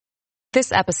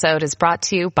This episode is brought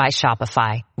to you by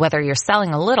Shopify. Whether you're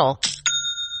selling a little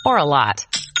or a lot,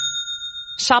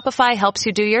 Shopify helps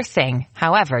you do your thing,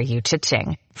 however you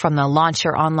cha-ching. From the launch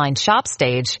your online shop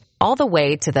stage, all the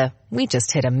way to the we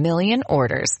just hit 1 million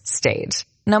orders stage.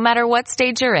 No matter what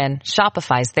stage you're in,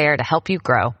 Shopify's there to help you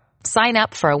grow. Sign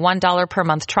up for a $1 per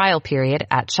month trial period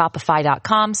at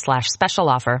shopify.com/special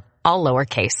offer, all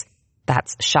lowercase.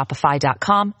 That's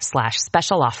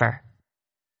shopify.com/special offer.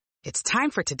 It's time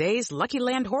for today's Lucky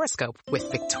Land horoscope with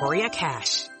Victoria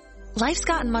Cash. Life's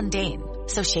gotten mundane,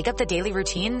 so shake up the daily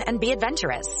routine and be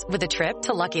adventurous with a trip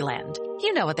to Lucky Land.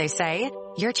 You know what they say,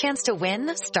 your chance to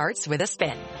win starts with a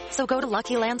spin. So go to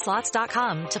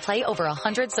LuckyLandSlots.com to play over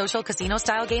 100 social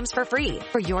casino-style games for free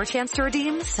for your chance to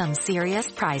redeem some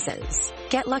serious prizes.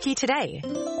 Get lucky today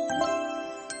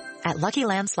at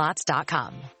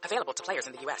LuckyLandSlots.com. Available to players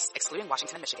in the U.S., excluding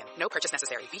Washington and Michigan. No purchase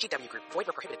necessary. VGW Group. Void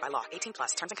where prohibited by law.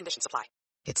 18+. Terms and conditions apply.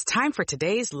 It's time for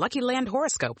today's Lucky Land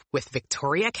horoscope with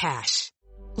Victoria Cash.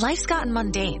 Life's gotten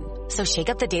mundane, so shake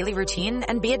up the daily routine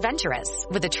and be adventurous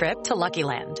with a trip to Lucky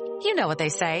Land. You know what they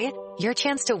say, your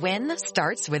chance to win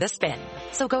starts with a spin.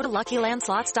 So go to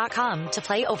LuckyLandSlots.com to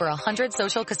play over 100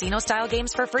 social casino-style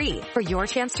games for free for your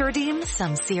chance to redeem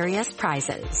some serious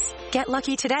prizes. Get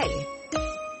lucky today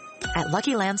at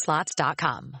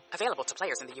LuckyLandSlots.com. Available to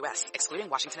players in the U.S., excluding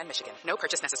Washington and Michigan. No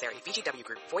purchase necessary. VGW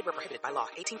Group. Void where prohibited by law.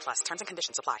 18+. Terms and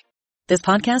conditions apply. This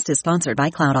podcast is sponsored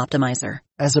by Cloud Optimizer.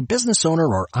 As a business owner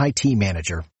or IT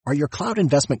manager, are your cloud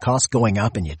investment costs going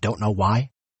up and you don't know why?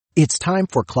 It's time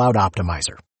for Cloud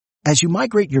Optimizer. As you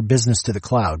migrate your business to the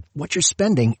cloud, what you're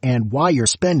spending and why you're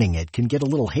spending it can get a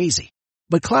little hazy.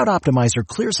 But Cloud Optimizer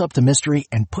clears up the mystery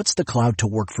and puts the cloud to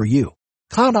work for you.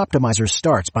 Cloud Optimizer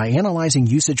starts by analyzing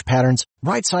usage patterns,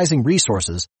 right-sizing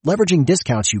resources, leveraging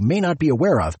discounts you may not be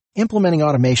aware of, implementing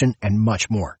automation, and much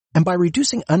more. And by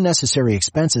reducing unnecessary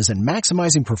expenses and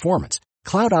maximizing performance,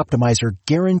 Cloud Optimizer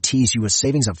guarantees you a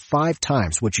savings of 5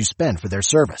 times what you spend for their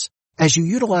service. As you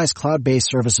utilize cloud-based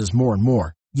services more and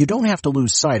more, you don't have to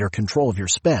lose sight or control of your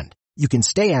spend. You can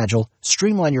stay agile,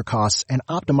 streamline your costs, and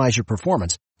optimize your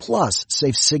performance, plus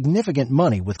save significant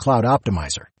money with Cloud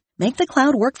Optimizer. Make the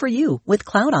cloud work for you with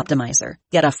Cloud Optimizer.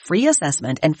 Get a free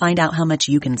assessment and find out how much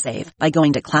you can save by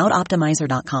going to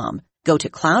cloudoptimizer.com. Go to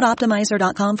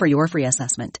cloudoptimizer.com for your free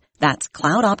assessment. That's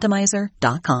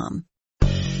cloudoptimizer.com.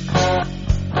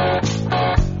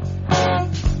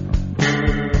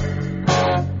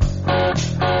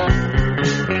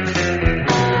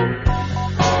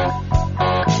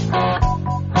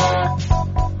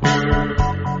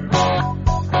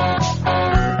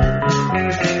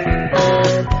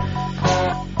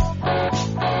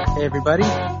 Hey everybody,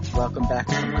 welcome back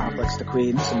to From Complex to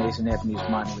Queens, Amazing Avenues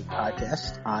Minor League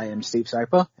Podcast. I am Steve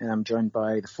Sypa, and I'm joined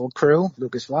by the full crew,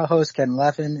 Lucas Vlahos, Ken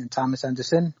Levin, and Thomas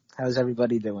Anderson. How's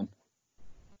everybody doing?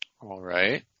 All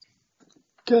right.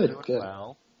 Good.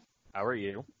 Well, how are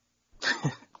you?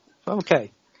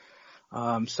 Okay.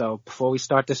 So before we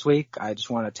start this week, I just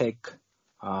want to take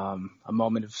a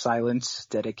moment of silence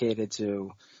dedicated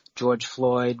to George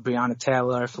Floyd, Breonna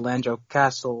Taylor, Philando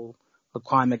Castile,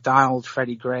 Laquan McDonald,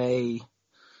 Freddie Gray,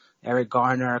 Eric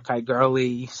Garner, Kai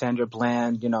Gurley, Sandra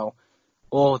Bland,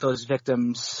 all of those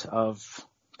victims of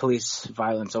police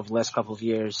violence over the last couple of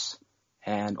years,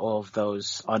 and all of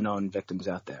those unknown victims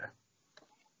out there.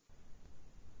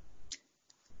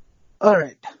 All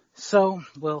right, so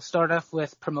we'll start off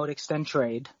with Promote Extend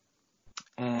Trade.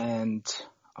 And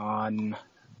on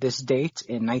this date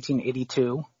in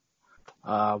 1982,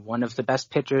 one of the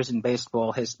best pitchers in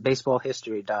baseball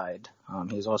history died.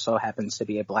 He also happens to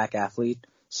be a black athlete,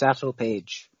 Satchel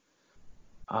Paige.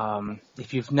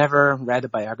 If you've never read a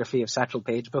biography of Satchel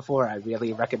Paige before, I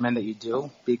really recommend that you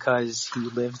do, because he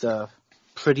lived a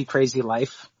pretty crazy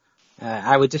life.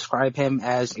 I would describe him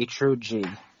as a true G,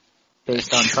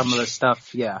 based on some of the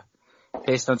stuff,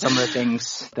 based on some of the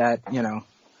things that,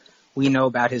 we know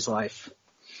about his life.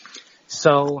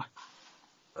 So,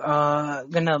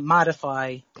 gonna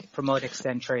modify Promote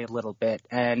Extend Trade a little bit,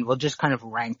 and we'll just kind of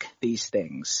rank these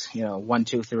things, 1,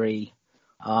 2, 3.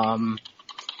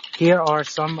 Here are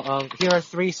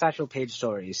 3 Satchel Paige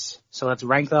stories. So let's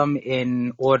rank them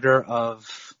in order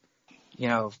of,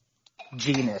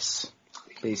 genus,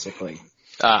 basically.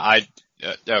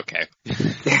 Okay.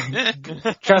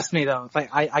 Trust me though,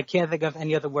 I can't think of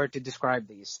any other word to describe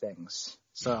these things.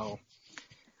 So,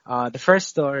 the first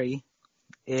story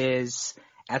is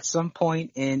at some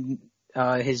point in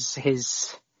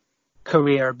his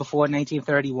career before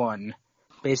 1931,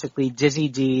 basically Dizzy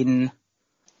Dean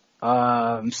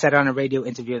said on a radio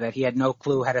interview that he had no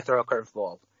clue how to throw a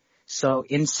curveball. So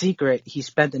in secret, he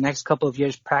spent the next couple of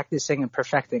years practicing and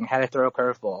perfecting how to throw a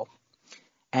curveball.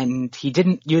 And he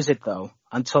didn't use it, though,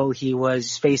 until he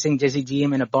was facing Dizzy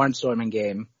Dean in a barnstorming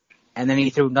game. And then he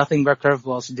threw nothing but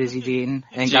curveballs to Dizzy Dean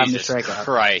and got him to strikeout.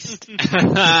 Christ.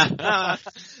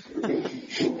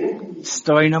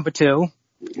 Story number 2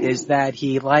 is that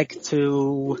he liked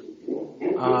to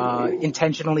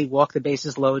intentionally walk the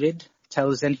bases loaded, tell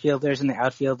his infielders and the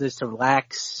outfielders to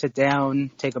relax, sit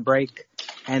down, take a break,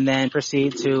 and then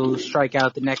proceed to strike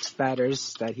out the next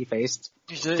batters that he faced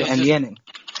to end the inning.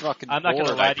 I'm not going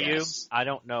to lie to you. I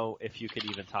don't know if you could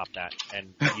even top that,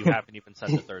 and you haven't even said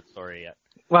the third story yet.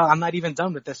 Well, I'm not even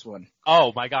done with this one.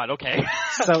 Oh my God, okay.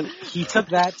 So he took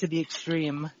that to the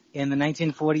extreme in the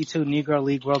 1942 Negro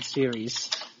League World Series,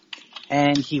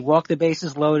 and he walked the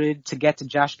bases loaded to get to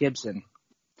Josh Gibson.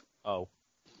 Oh.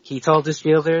 He told his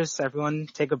fielders, everyone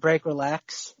take a break,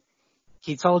 relax.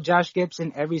 He told Josh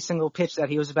Gibson every single pitch that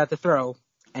he was about to throw,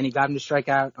 and he got him to strike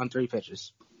out on 3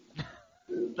 pitches.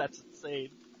 That's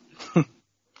insane.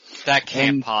 That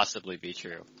can't possibly be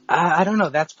true. I don't know.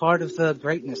 That's part of the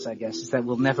greatness, I guess, is that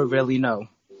we'll never really know.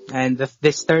 And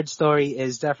this third story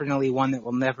is definitely one that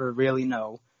we'll never really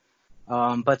know.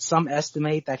 But some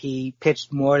estimate that he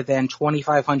pitched more than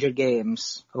 2,500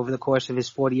 games over the course of his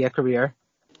 40-year career.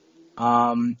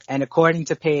 And according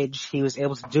to Page, he was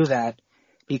able to do that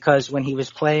because when he was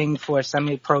playing for a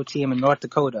semi-pro team in North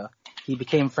Dakota, he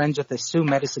became friends with the Sioux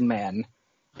medicine man,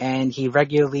 and he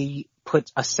regularly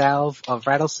put a salve of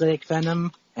rattlesnake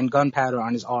venom and gunpowder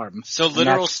on his arm. So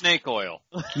literal snake oil.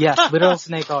 Yes, literal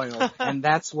snake oil. And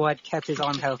that's what kept his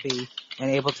arm healthy and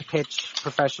able to pitch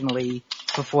professionally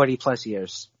for 40 plus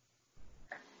years.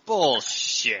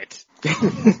 Bullshit.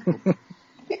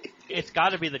 It's got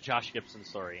to be the Josh Gibson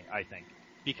story, I think,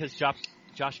 because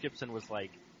Josh Gibson was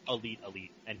like elite,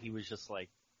 and he was just like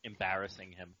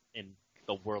embarrassing him in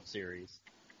the World Series.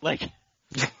 Like,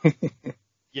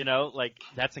 you know, like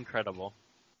that's incredible.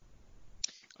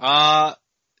 I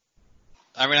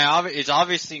mean, it's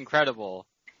obviously incredible,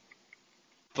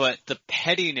 but the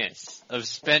pettiness of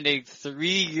spending 3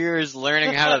 years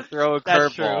learning how to throw a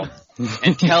curveball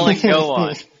and telling no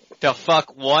one to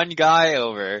fuck one guy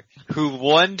over who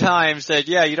one time said,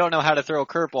 yeah, you don't know how to throw a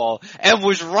curveball, and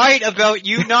was right about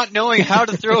you not knowing how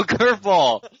to throw a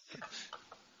curveball.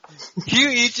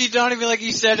 It's not even like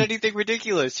he said anything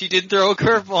ridiculous. He didn't throw a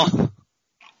curveball.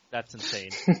 That's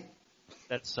insane.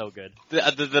 That's so good.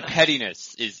 The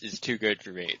pettiness is too good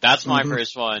for me. That's my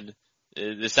first one.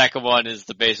 The second one is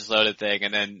the bases loaded thing,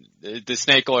 and then the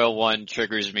snake oil one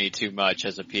triggers me too much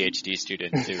as a PhD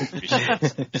student to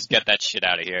appreciate. Just get that shit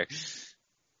out of here.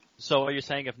 So are you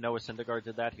saying if Noah Syndergaard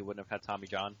did that, he wouldn't have had Tommy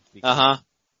John?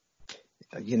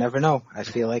 You never know. I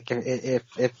feel like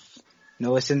if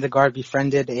Noah Syndergaard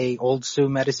befriended a old Sioux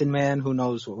medicine man, who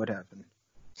knows what would happen.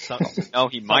 No,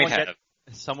 he might have.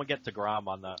 Someone get DeGrom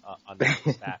on the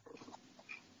stat.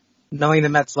 Knowing the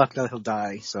Mets' luck, he'll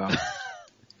die, so.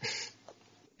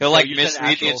 He'll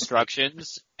misread the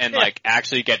instructions and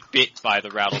actually get bit by the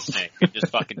rattlesnake and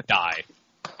just fucking die.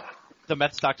 The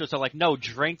Mets doctors are like, no,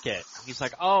 drink it. He's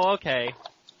like, oh, okay.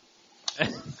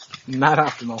 Not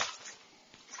optimal.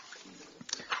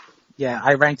 Yeah,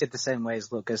 I ranked it the same way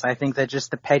as Lucas. I think that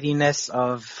just the pettiness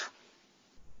of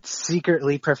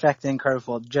secretly perfecting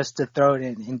curveball just to throw it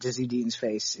in Dizzy Dean's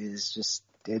face is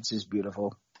it's just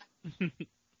beautiful.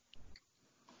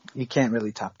 You can't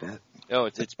really top that. Oh,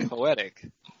 it's poetic.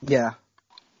 Yeah.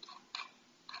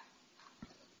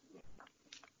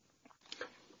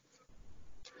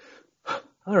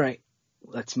 All right.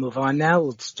 Let's move on now.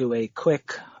 Let's do a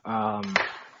quick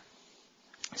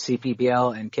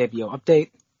CPBL and KBO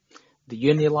update. The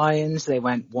Uni Lions, they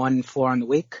went 1-4 on the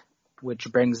week,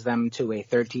 which brings them to a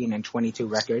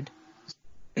 13-22 record.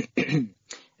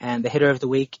 And the hitter of the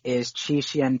week is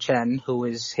Chi-Hsien Chen, who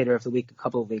was hitter of the week a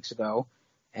couple of weeks ago.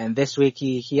 And this week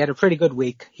he had a pretty good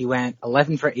week. He went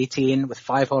 11 for 18 with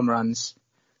 5 home runs,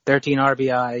 13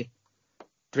 RBI,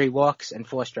 3 walks, and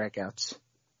 4 strikeouts.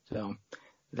 So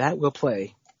that will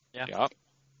play. Yeah. Yep.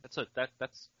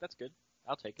 That's good.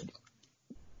 I'll take it.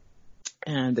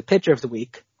 And the pitcher of the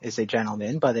week is a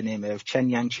gentleman by the name of Chen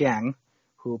Yang Chiang,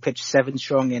 who pitched 7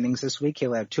 strong innings this week. He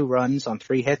allowed 2 runs on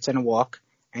 3 hits and a walk,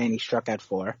 and he struck out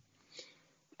 4.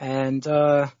 And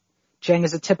Chang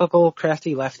is a typical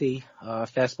crafty lefty.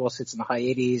 Fastball sits in the high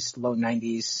 80s, low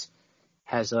 90s,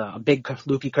 has a big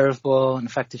loopy curveball, an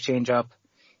effective changeup.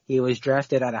 He was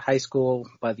drafted out of high school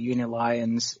by the Uni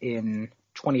Lions in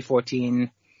 2014,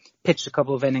 pitched a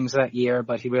couple of innings that year,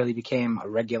 but he really became a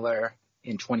regular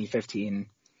in 2015.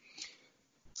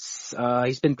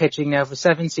 He's been pitching now for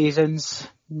 7 seasons,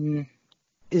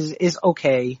 is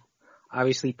okay.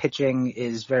 Obviously, pitching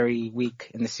is very weak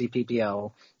in the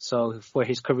CPBL. So for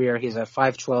his career, he's a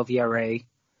 5.12 ERA,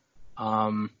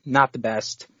 Not the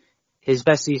best. His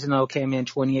best season, though, came in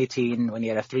 2018 when he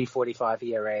had a 3.45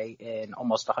 ERA in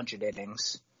almost 100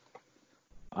 innings,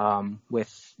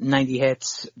 with 90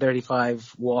 hits,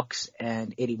 35 walks,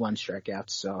 and 81 strikeouts.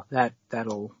 So that's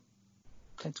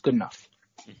good enough.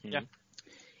 Mm-hmm. Yeah.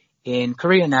 In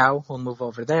Korea now, we'll move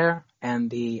over there, and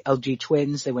the LG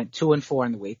Twins, they went 2-4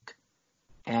 in the week,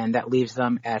 and that leaves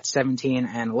them at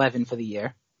 17-11 for the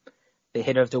year. The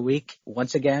hitter of the week,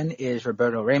 once again, is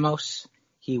Roberto Ramos.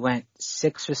 He went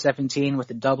 6 for 17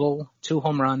 with a double, 2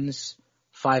 home runs,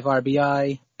 5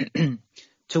 RBI,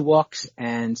 2 walks,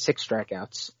 and 6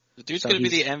 strikeouts. The dude's going to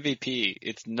be the MVP.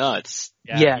 It's nuts.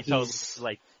 Yeah, he's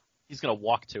going to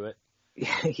walk to it.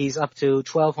 He's up to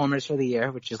 12 homers for the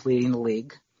year, which is leading the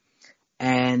league.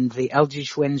 And the LG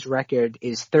Twins record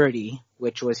is 30,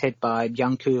 which was hit by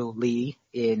Byung-Koo Lee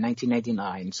in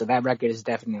 1999. So that record is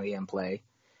definitely in play.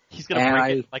 He's gonna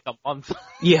break it in like a month.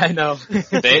 Yeah, I know.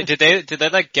 Did they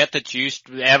like get the juice?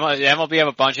 MLB have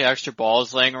a bunch of extra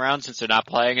balls laying around since they're not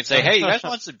playing, and say, hey, you guys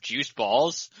want some juiced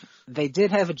balls? They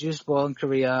did have a juiced ball in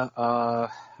Korea. I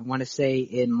want to say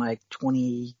in like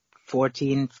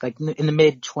 2014, like in the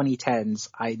mid 2010s.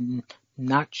 I'm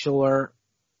not sure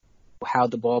how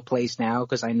the ball plays now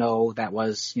because I know that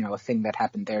was a thing that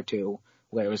happened there too,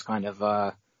 where it was kind of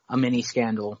a mini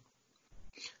scandal.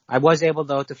 I was able,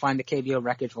 though, to find the KBO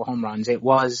record for home runs. It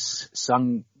was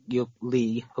Sung-Yuk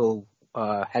Lee, who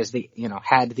had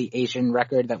the Asian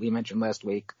record that we mentioned last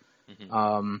week.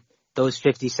 Mm-hmm. Those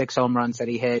 56 home runs that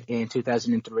he hit in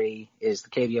 2003 is the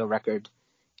KBO record.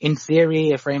 In theory,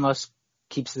 if Ramos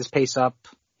keeps this pace up,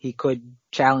 he could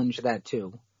challenge that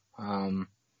too.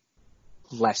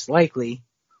 Less likely.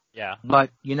 Yeah. But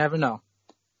you never know.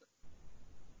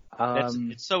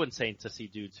 It's so insane to see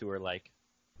dudes who are like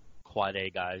quad A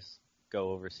guys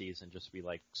go overseas and just be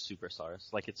like superstars.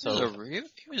 Like it's so. He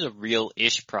was a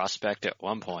real-ish prospect at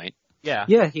one point. Yeah.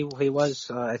 Yeah, he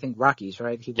was. I think Rockies,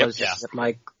 right? He was at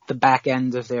like the back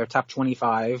end of their top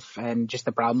 25, and just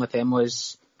the problem with him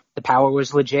was the power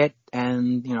was legit,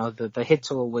 and the hit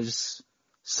tool was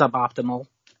suboptimal,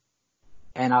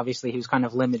 and obviously he was kind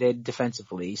of limited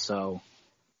defensively. So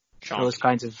those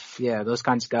kinds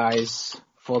of guys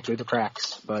fall through the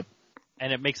cracks.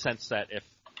 And it makes sense that if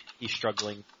he's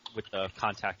struggling with the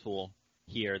contact tool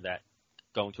here, that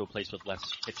going to a place with less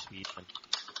pitch speed and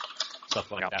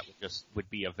stuff like that would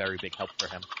be a very big help for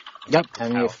him. Yep. I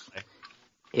mean,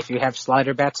 if you have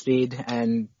slider bat speed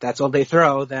and that's all they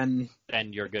throw, then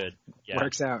you're good. Yeah.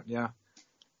 Works out. Yeah.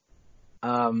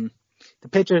 The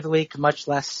pitcher of the week, much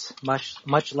less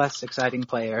exciting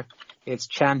player. It's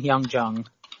Chan Hyung Jung.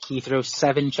 He threw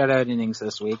 7 shutout innings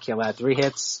this week. He allowed 3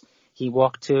 hits. He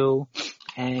walked 2.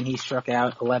 And he struck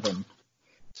out 11.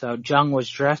 So Jung was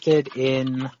drafted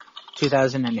in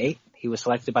 2008. He was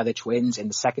selected by the Twins in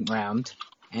the 2nd round,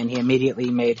 and he immediately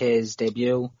made his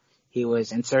debut. He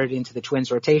was inserted into the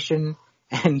Twins rotation,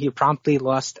 and he promptly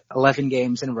lost 11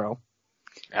 games in a row.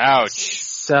 Ouch.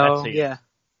 So, yeah.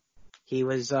 He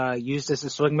was used as a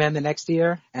swingman the next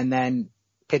year, and then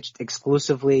pitched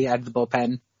exclusively out of the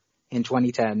bullpen in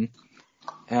 2010.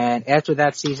 And after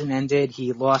that season ended,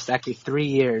 he lost actually 3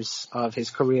 years of his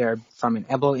career from an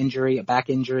elbow injury, a back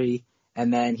injury,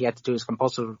 and then he had to do his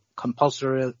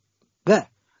compulsory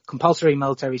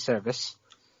military service.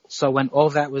 So when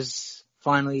all that was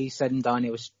finally said and done,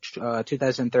 it was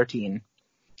 2013.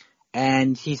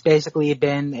 And he's basically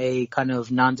been a kind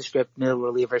of nondescript middle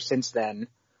reliever since then.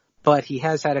 But he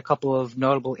has had a couple of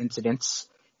notable incidents.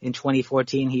 In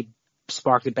 2014, he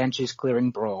sparked a benches clearing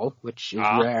brawl, which is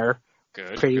rare.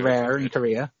 Pretty rare in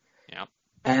Korea. Yeah.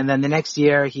 And then the next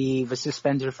year, he was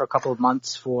suspended for a couple of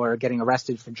months for getting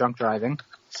arrested for drunk driving.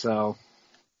 So,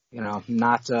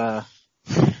 not a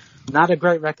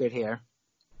great record here.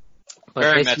 But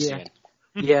Very this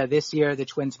year, this year, the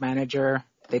Twins manager,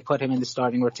 they put him in the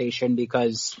starting rotation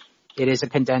because it is a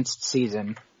condensed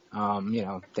season.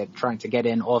 They're trying to get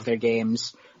in all of their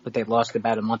games, but they lost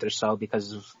about a month or so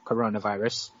because of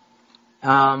coronavirus.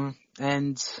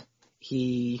 And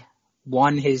he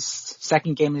won his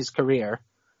 2nd game in his career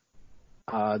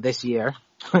this year,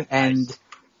 and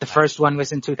the first one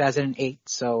was in 2008,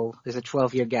 so there's a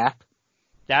 12-year gap.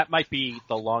 That might be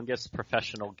the longest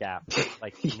professional gap,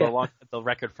 like the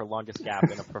record for longest gap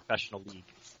in a professional league.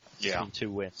 Yeah.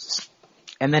 2 wins.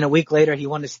 And then a week later, he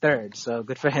won his 3rd, so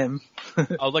good for him.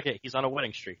 Oh, look he's on a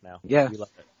winning streak now. Yeah. We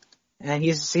love it. And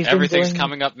he's everything's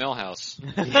coming up Millhouse.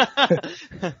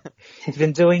 He's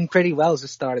been doing pretty well as the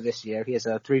start of this year. He has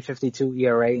a 3.52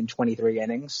 ERA in 23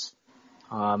 innings,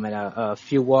 and a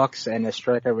few walks and a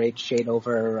strikeout rate shade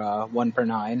over 9 per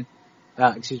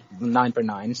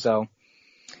 9. So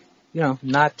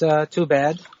not too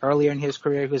bad. Earlier in his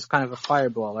career, he was kind of a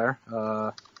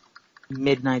fireballer.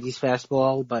 Mid-90s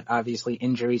fastball, but obviously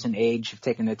injuries and age have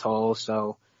taken a toll,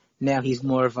 so now he's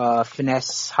more of a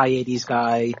finesse high 80s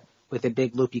guy with a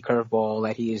big loopy curveball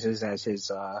that he uses as his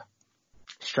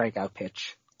strikeout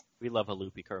pitch. We love a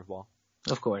loopy curveball.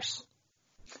 Of course.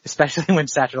 Especially when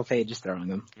Satchel Paige is throwing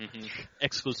them. Mm-hmm.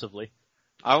 Exclusively.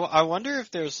 I wonder if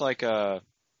there's like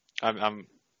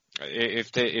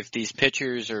if these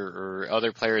pitchers or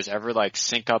other players ever like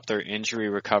sync up their injury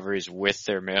recoveries with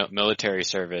their military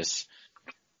service,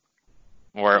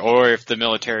 or if the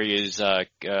military is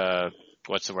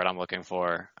what's the word I'm looking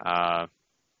for?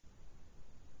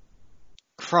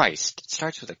 Christ, it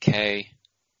starts with a K.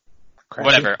 Crazy.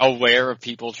 Whatever, aware of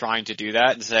people trying to do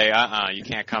that and say, you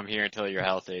can't come here until you're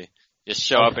healthy. Just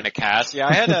show up in a cast. Yeah,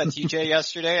 I had a TJ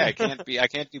yesterday. I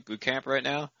can't do boot camp right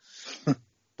now,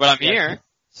 but I'm here.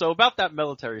 So about that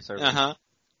military service. Uh-huh.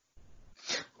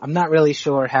 I'm not really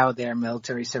sure how their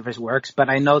military service works, but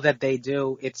I know that they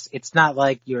do. It's not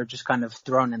like you're just kind of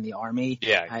thrown in the army.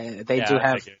 Yeah. They do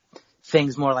have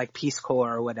things more like Peace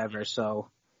Corps or whatever, so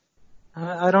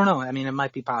I don't know. I mean, it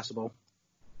might be possible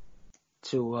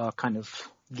to kind of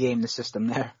game the system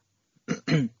there.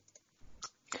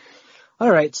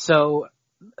 All right, so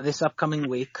this upcoming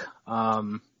week,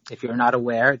 if you're not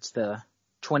aware, it's the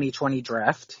 2020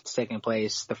 draft. It's taking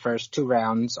place. The first 2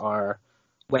 rounds are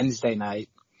Wednesday night,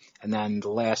 and then the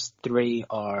last 3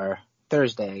 are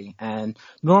Thursday. And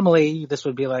normally this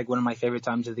would be like one of my favorite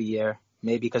times of the year,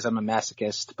 maybe because I'm a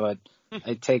masochist, but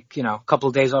I take, a couple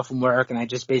of days off from work and I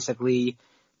just basically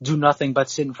do nothing but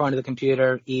sit in front of the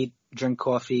computer, eat, drink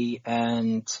coffee,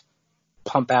 and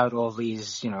pump out all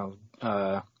these,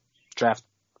 draft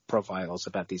profiles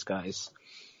about these guys.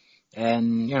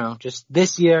 And, just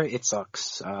this year, it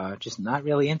sucks. Just not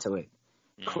really into it.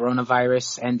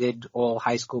 Coronavirus ended all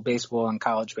high school baseball and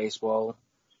college baseball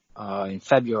in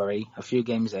February, a few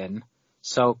games in.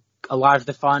 So a lot of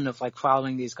the fun of like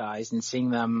following these guys and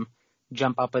seeing them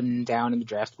jump up and down in the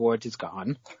draft boards is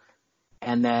gone.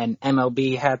 And then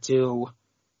MLB had to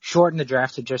shorten the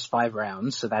draft to just 5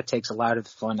 rounds, so that takes a lot of the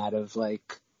fun out of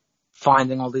like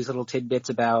finding all these little tidbits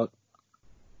about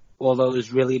all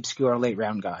those really obscure late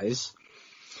round guys.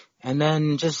 And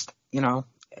then just,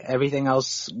 everything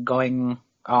else going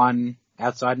on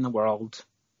outside in the world,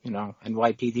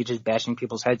 NYPD just bashing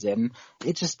people's heads in.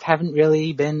 It just haven't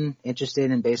really been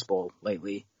interested in baseball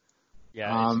lately.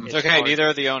 Yeah, it's okay. Hard. Neither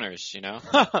are the owners,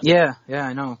 Yeah,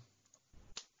 I know.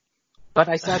 But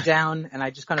I sat down and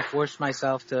I just kind of forced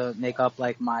myself to make up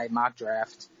like my mock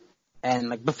draft. And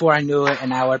like before I knew it,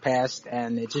 an hour passed,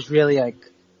 and it just really like,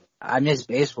 I miss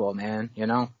baseball, man,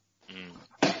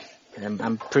 And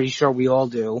I'm pretty sure we all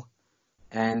do.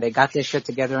 And they got their shit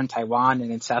together in Taiwan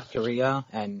and in South Korea,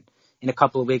 and in a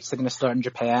couple of weeks they're going to start in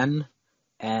Japan.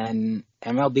 And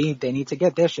MLB, they need to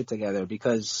get their shit together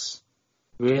because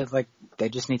really, like, they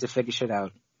just need to figure shit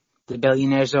out. The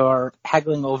billionaires are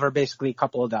haggling over basically a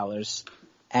couple of dollars,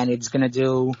 and it's going to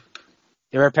do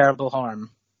irreparable harm.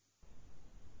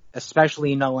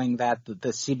 Especially knowing that the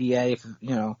CBA,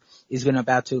 is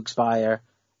about to expire,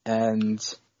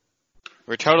 and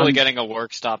we're totally getting a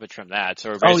work stoppage from that.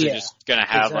 So we're basically just going to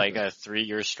have like a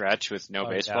 3-year stretch with no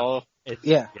baseball.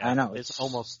 Yeah. I know. It's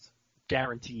almost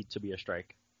guaranteed to be a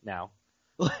strike now.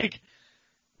 Like,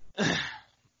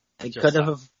 it could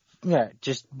have. Yeah,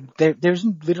 just there's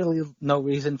literally no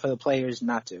reason for the players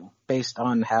not to, based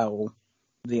on how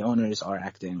the owners are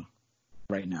acting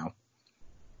right now.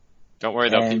 Don't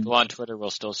worry, though. People on Twitter will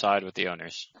still side with the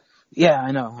owners. Yeah, I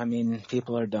know. I mean,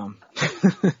 people are dumb.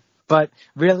 But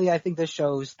really, I think this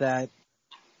shows that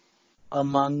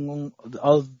among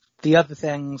all the other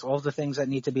things, all the things that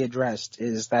need to be addressed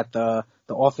is that the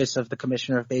office of the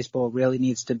Commissioner of Baseball really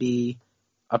needs to be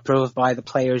approved by the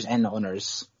players and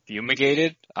owners.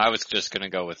 Fumigated? I was just going to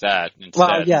go with that instead.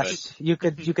 Well, yes, you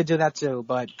could do that too,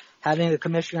 but having a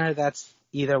commissioner that's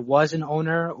either was an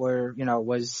owner or,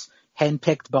 was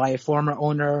handpicked by a former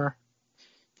owner,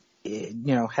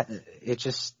 it's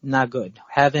just not good.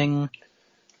 Having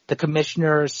the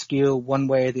commissioner skew one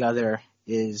way or the other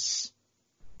is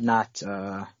not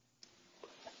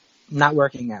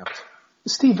working out.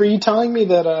 Steve, are you telling me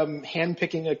that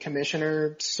handpicking a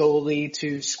commissioner solely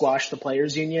to squash the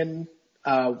players' union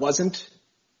wasn't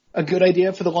a good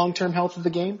idea for the long-term health of the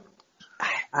game?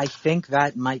 I think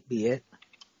that might be it.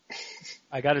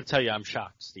 I got to tell you, I'm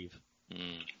shocked, Steve.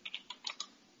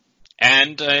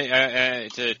 And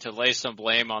to lay some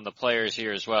blame on the players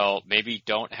here as well, maybe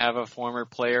don't have a former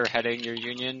player heading your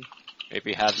union.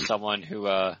 Maybe have someone who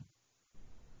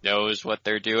knows what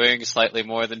they're doing slightly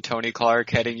more than Tony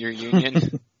Clark heading your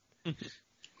union.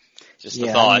 Just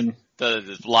a thought.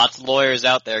 There's lots of lawyers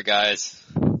out there, guys.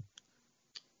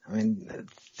 I mean,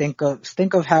 think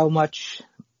of how much,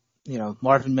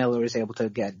 Marvin Miller was able to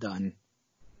get done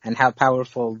and how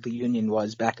powerful the union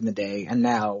was back in the day, and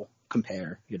now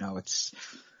compare. It's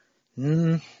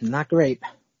not great.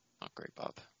 Not great,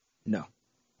 Bob. No.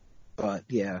 But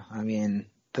yeah, I mean,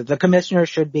 the commissioner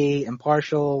should be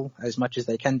impartial as much as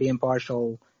they can be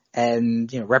impartial,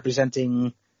 and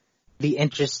representing the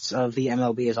interests of the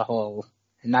MLB as a whole,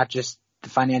 and not just the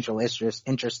financial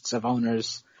interests of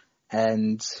owners,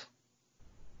 and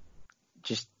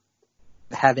just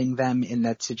having them in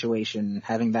that situation,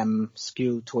 having them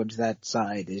skew towards that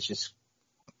side is just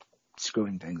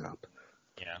screwing things up.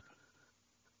 Yeah.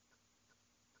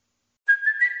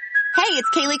 Hey, it's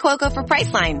Kaylee Cuoco for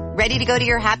Priceline. Ready to go to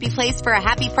your happy place for a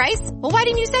happy price? Well, why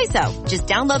didn't you say so? Just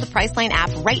download the Priceline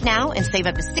app right now and save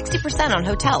up to 60% on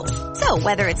hotels. So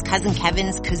whether it's Cousin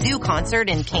Kevin's Kazoo Concert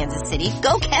in Kansas City,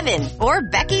 go Kevin, or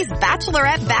Becky's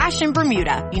Bachelorette Bash in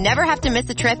Bermuda, you never have to miss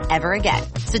a trip ever again.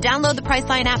 So download the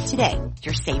Priceline app today.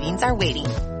 Your savings are waiting.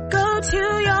 Go to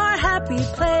your happy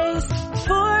place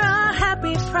for a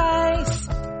happy price.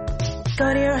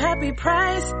 Go to your happy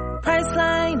price,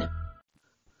 Priceline.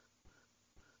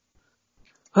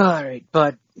 All right,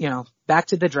 but, back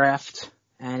to the draft,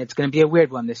 and it's going to be a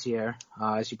weird one this year.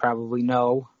 As you probably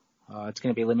know, it's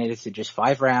going to be limited to just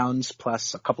 5 rounds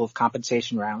plus a couple of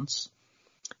compensation rounds.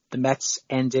 The Mets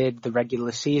ended the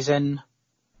regular season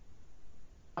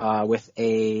with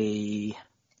a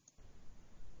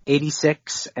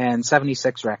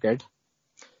 86-76 record.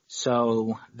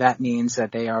 So that means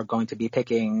that they are going to be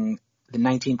picking the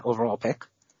 19th overall pick.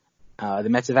 The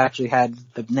Mets have actually had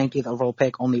the 19th overall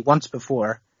pick only once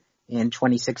before, in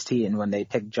 2016 when they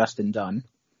picked Justin Dunn.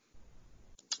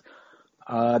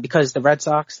 Because the Red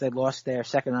Sox, they lost their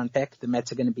second round pick, the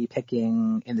Mets are going to be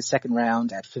picking in the second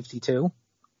round at 52.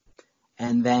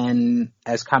 And then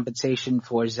as compensation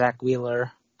for Zach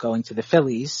Wheeler going to the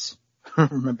Phillies,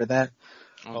 remember that?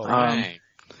 Oh, right.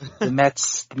 The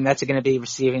Mets are going to be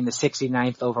receiving the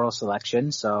 69th overall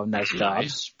selection, so nice job.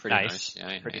 Pretty nice.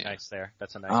 Yeah, pretty nice there.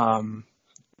 That's a nice one.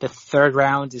 The third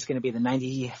round is going to be the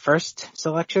 91st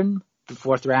selection. The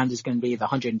fourth round is going to be the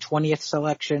 120th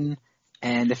selection.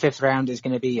 And the fifth round is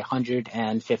going to be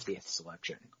 150th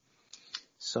selection.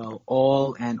 So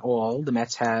all in all, the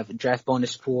Mets have a draft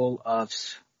bonus pool of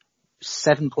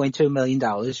 $7.2 million,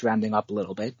 rounding up a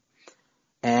little bit.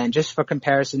 And just for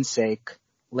comparison's sake,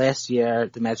 last year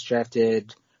the Mets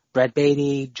drafted Brett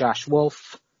Beatty, Josh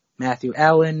Wolf, Matthew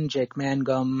Allen, Jake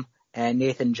Mangum, and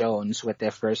Nathan Jones with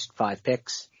their first 5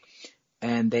 picks.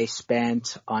 And they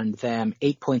spent on them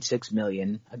 $8.6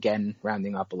 million, again,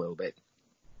 rounding up a little bit.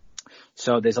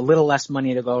 So there's a little less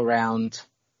money to go around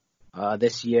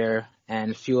this year,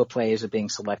 and fewer players are being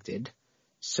selected.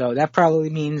 So that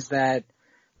probably means that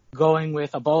going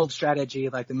with a bold strategy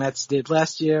like the Mets did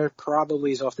last year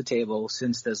probably is off the table,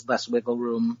 since there's less wiggle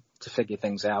room to figure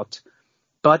things out.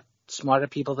 But smarter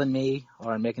people than me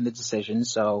are making the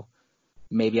decisions, so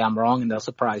maybe I'm wrong and they'll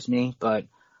surprise me. But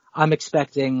I'm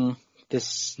expecting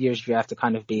this year's draft to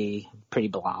kind of be pretty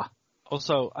blah.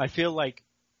 Also, I feel like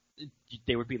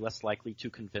they would be less likely to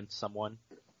convince someone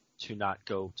to not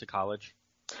go to college.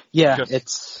 Yeah,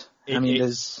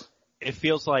 it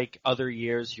feels like other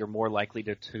years you're more likely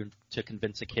to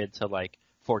convince a kid to like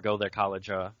forego their college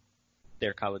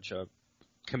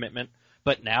commitment.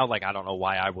 But now, like, I don't know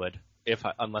why I would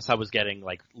unless I was getting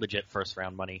like legit first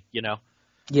round money,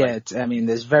 Yeah,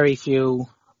 there's very few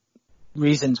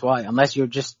reasons why, unless you're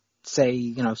just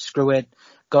say, screw it,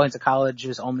 going to college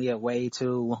is only a way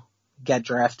to get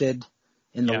drafted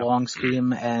in the long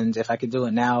scheme, and if I could do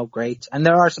it now, great. And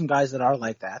there are some guys that are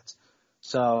like that.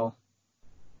 So,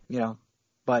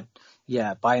 but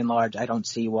yeah, by and large, I don't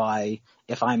see why,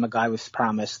 if I'm a guy with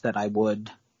promise, that I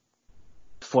would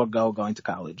forego going to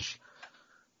college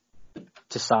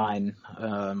to sign,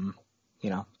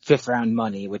 5th round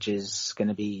money, which is going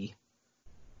to be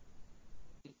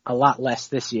a lot less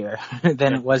this year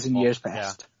than it was in years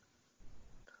past.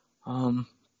 Yeah.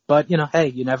 But hey,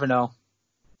 you never know.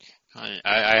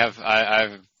 I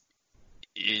have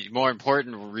more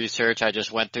important research. I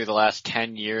just went through the last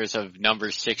 10 years of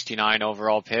number 69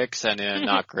 overall picks, and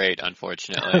not great,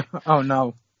 unfortunately. Oh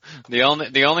no. The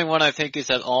only one I think is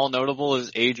at all notable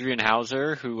is Adrian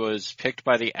Hauser, who was picked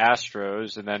by the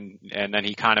Astros, and then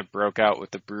he kind of broke out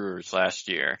with the Brewers last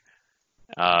year.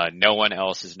 No one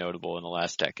else is notable in the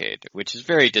last decade, which is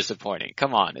very disappointing.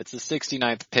 Come on, it's the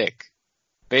 69th pick.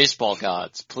 Baseball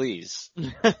gods, please.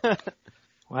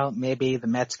 Well, maybe the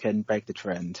Mets can break the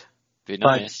trend. Be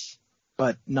nice.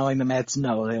 But knowing the Mets,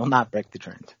 no, they will not break the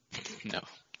trend. No.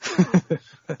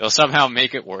 They'll somehow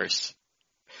make it worse.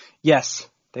 Yes,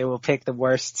 they will pick the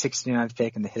worst 69th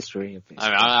pick in the history of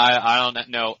baseball. I don't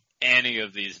know any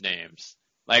of these names.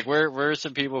 Like, we're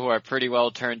some people who are pretty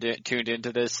well tuned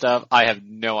into this stuff. I have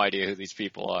no idea who these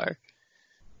people are.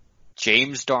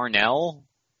 James Darnell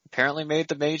apparently made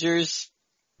the majors.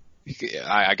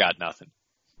 I got nothing.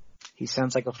 He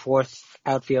sounds like a fourth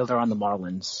outfielder on the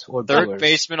Marlins or Third Brewers.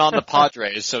 baseman on the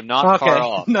Padres, so not okay, far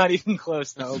off. Not even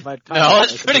close though, but no,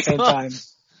 it's pretty at the same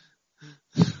close.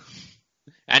 Time.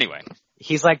 Anyway,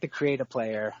 he's like the creative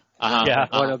player. Yeah.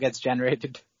 Portal gets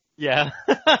generated. Yeah.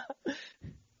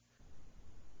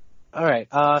 All right.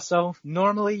 So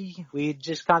normally we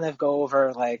just kind of go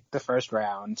over like the first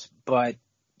round, but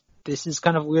this is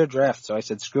kind of a weird draft. So I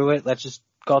said, screw it. Let's just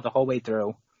go the whole way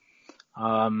through.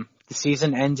 The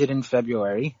season ended in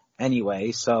February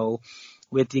anyway. So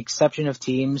with the exception of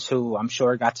teams who I'm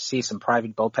sure got to see some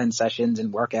private bullpen sessions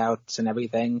and workouts and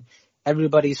everything,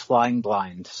 everybody's flying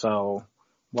blind. So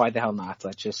why the hell not?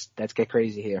 Let's get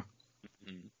crazy here.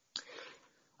 Mm-hmm.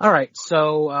 All right.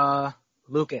 So,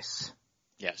 Lucas.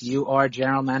 Yes. You are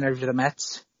general manager of the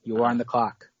Mets. You are on the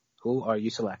clock. Who are you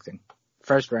selecting?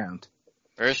 First round.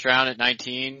 First round at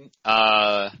 19.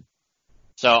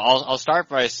 So I'll start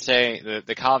by saying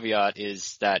the caveat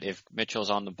is that if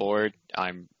Mitchell's on the board,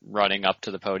 I'm running up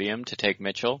to the podium to take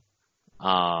Mitchell.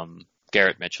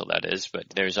 Garrett Mitchell, that is, but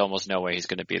there's almost no way he's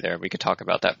going to be there. We could talk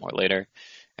about that more later.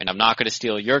 And I'm not going to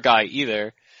steal your guy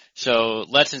either. So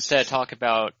let's instead talk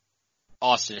about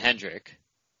Austin Hendrick,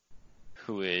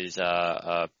 who is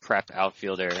a prep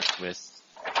outfielder with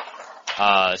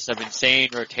some insane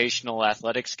rotational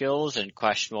athletic skills and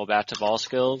questionable bat-to-ball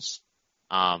skills.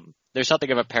 There's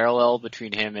something of a parallel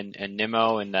between him and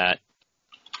Nimmo in that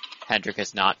Hendrick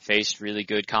has not faced really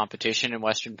good competition in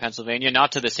Western Pennsylvania,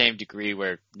 not to the same degree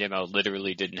where Nimmo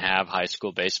literally didn't have high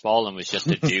school baseball and was just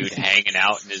a dude hanging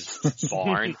out in his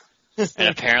barn. And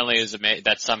apparently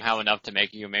that's somehow enough to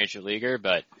make you a major leaguer,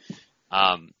 but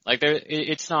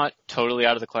it's not totally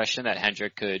out of the question that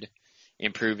Hendrick could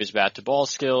improve his bat-to-ball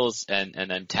skills and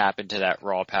then tap into that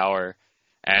raw power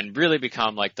and really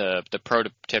become like the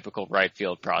prototypical right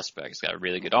field prospect. He's got a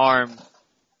really good arm,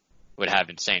 would have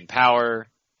insane power,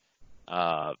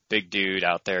 big dude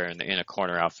out there in a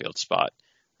corner outfield spot.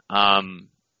 I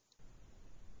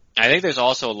think there's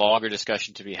also a longer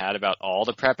discussion to be had about all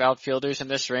the prep outfielders in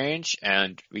this range,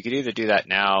 and we could either do that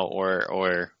now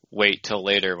or wait till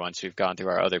later once we've gone through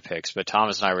our other picks. But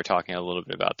Thomas and I were talking a little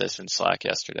bit about this in Slack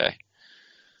yesterday.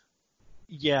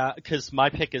 Yeah, because my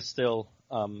pick is still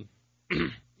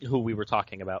who we were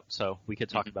talking about, so we could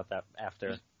talk about that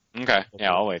after. Okay,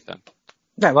 yeah, I'll wait then.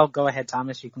 Yeah, well, go ahead,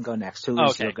 Thomas. You can go next. Who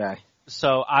is your guy?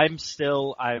 So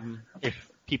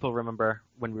if people remember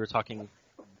when we were talking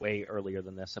way earlier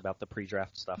than this about the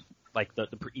pre-draft stuff, like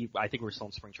I think we were still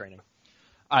in spring training.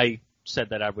 I said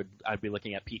that I'd be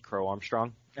looking at Pete Crow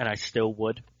Armstrong, and I still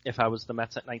would if I was the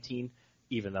Mets at 19,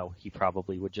 even though he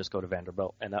probably would just go to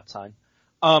Vanderbilt and not sign.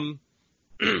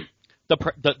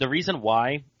 The reason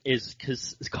why is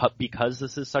because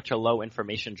this is such a low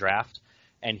information draft,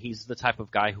 and he's the type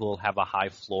of guy who will have a high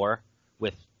floor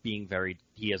with being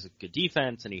he has a good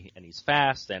defense and he's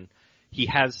fast and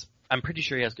I'm pretty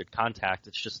sure he has good contact.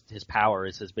 It's just his power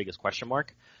is his biggest question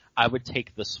mark. I would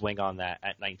take the swing on that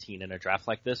at 19 in a draft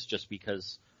like this, just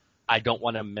because I don't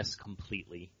want to miss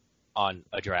completely on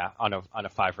a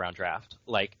 5-round draft.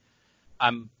 Like,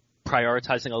 I'm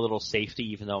prioritizing a little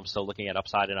safety, even though I'm still looking at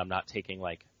upside, and I'm not taking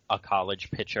like a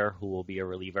college pitcher who will be a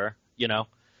reliever. You know,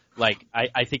 like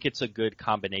I think it's a good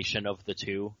combination of the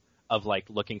two, of like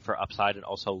looking for upside and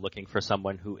also looking for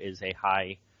someone who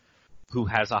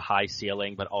has a high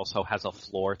ceiling but also has a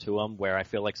floor to them, where I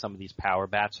feel like some of these power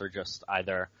bats are just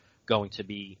either going to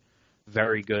be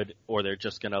very good or they're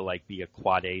just going to like be a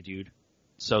quad A dude.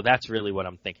 So that's really what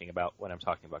I'm thinking about when I'm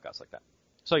talking about guys like that.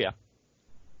 So yeah.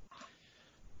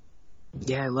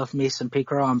 Yeah, I love me some Pete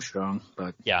Crow Armstrong,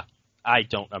 but yeah, I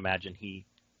don't imagine he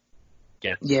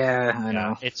gets. Yeah, I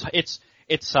know.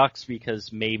 It sucks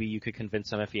because maybe you could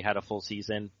convince him if he had a full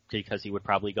season, because he would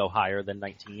probably go higher than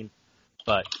 19.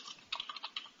 But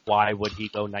why would he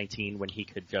go 19 when he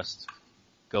could just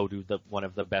go to one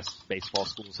of the best baseball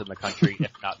schools in the country,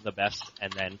 if not the best,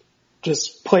 and then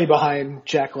just play behind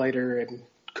Jack Leiter and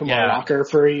Kumar Rocker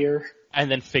for a year? And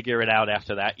then figure it out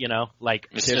after that, you know? Like,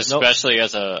 especially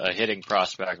as a hitting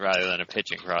prospect rather than a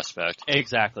pitching prospect.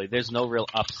 Exactly. There's no real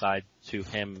upside to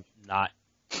him not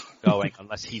going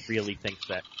unless he really thinks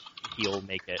that he'll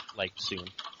make it, like, soon.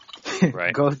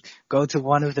 Right. Go to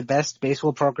one of the best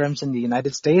baseball programs in the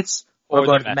United States, or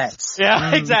go to the Mets.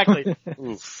 Yeah, exactly.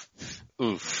 Oof.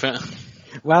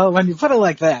 Well, when you put it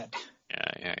like that.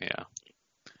 Yeah.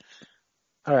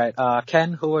 All right,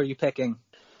 Ken, who are you picking?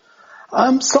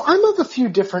 So I'm of a few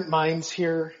different minds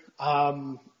here.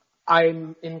 I'm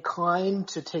inclined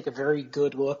to take a very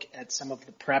good look at some of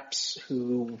the preps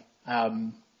who,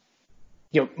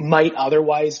 might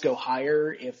otherwise go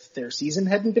higher if their season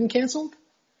hadn't been canceled.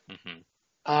 Mm-hmm.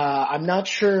 I'm not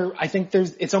sure. I think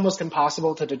it's almost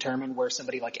impossible to determine where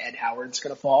somebody like Ed Howard's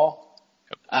going to fall.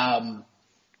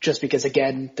 Just because,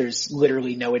 again, there's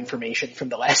literally no information from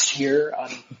the last year on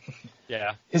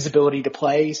his ability to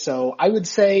play. So I would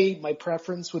say my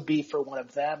preference would be for one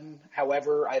of them.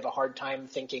 However, I have a hard time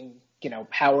thinking,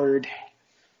 Howard,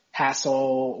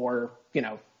 Hassel, or,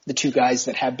 the two guys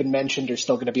that have been mentioned are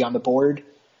still going to be on the board.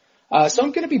 So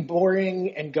I'm going to be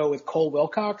boring and go with Cole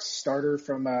Wilcox, starter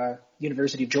from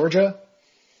University of Georgia.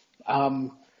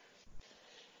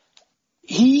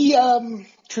 He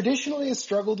traditionally has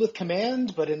struggled with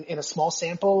command, but in a small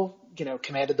sample,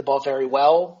 commanded the ball very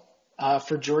well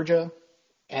for Georgia.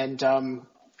 And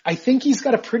I think he's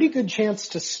got a pretty good chance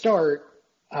to start,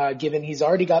 given he's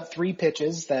already got 3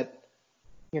 pitches that,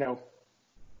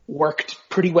 worked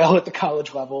pretty well at the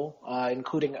college level,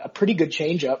 including a pretty good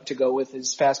changeup to go with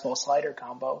his fastball slider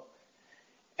combo.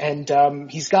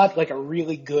 And he's got like a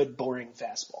really good boring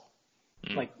fastball.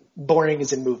 Like boring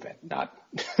is in movement, not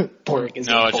boring is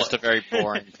in boring. No, it's just a very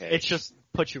boring pitch. It just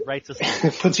puts you right to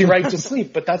sleep. Puts you right to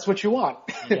sleep, but that's what you want.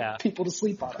 Yeah. People to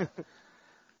sleep on it.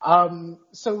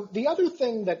 So the other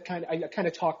thing that I kind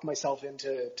of talked myself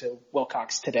into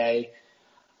Wilcox today,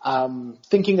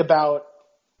 thinking about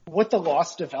what the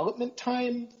lost development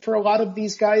time for a lot of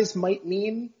these guys might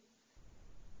mean.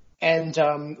 And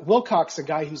Wilcox, a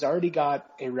guy who's already got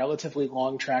a relatively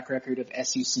long track record of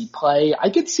SEC play,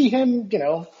 I could see him,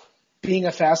 being a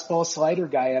fastball slider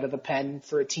guy out of the pen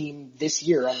for a team this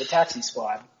year on the taxi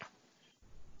squad.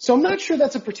 So I'm not sure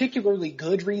that's a particularly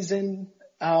good reason,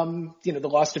 the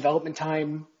lost development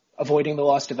time, avoiding the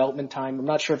lost development time. I'm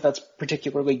not sure if that's a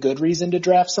particularly good reason to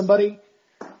draft somebody.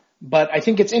 But I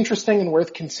think it's interesting and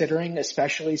worth considering,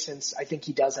 especially since I think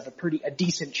he does have a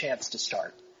decent chance to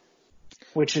start,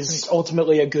 which is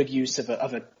ultimately a good use of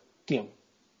a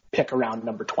pick around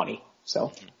number 20.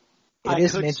 So it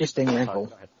is an interesting wrinkle.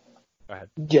 Go ahead.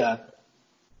 Yeah.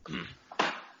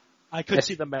 I could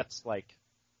see the Mets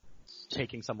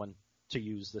taking someone to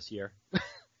use this year.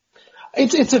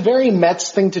 It's a very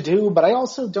Mets thing to do, but I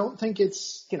also don't think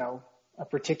it's,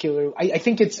 I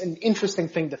think it's an interesting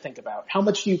thing to think about. How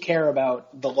much do you care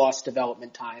about the lost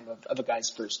development time of a guy's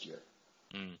first year?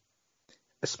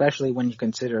 Especially when you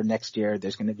consider next year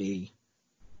there's going to be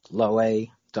low A,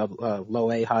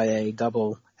 high A,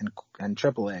 double, and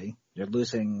triple A. You're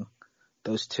losing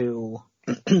those 2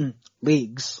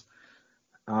 leagues.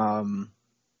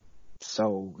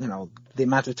 So, the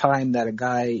amount of time that a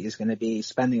guy is going to be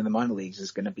spending in the minor leagues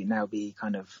is going to now be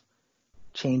kind of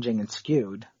changing and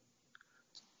skewed.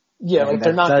 Yeah,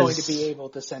 they're not going to be able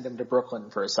to send him to Brooklyn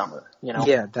for a summer,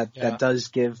 Yeah, that does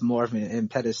give more of an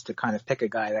impetus to kind of pick a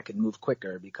guy that can move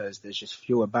quicker because there's just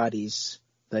fewer bodies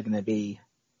that are going to be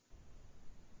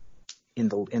in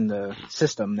the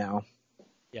system now.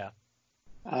 Yeah.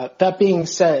 That being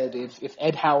said, if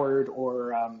Ed Howard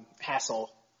or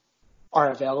Hassel are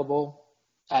available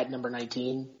at number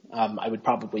 19, I would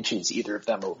probably choose either of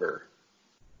them over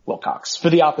Wilcox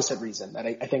for the opposite reason, that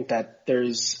I think that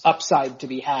there's upside to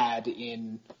be had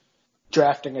in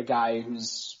drafting a guy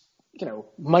who's,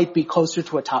 might be closer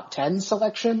to a top 10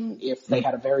 selection if they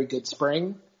had a very good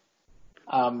spring.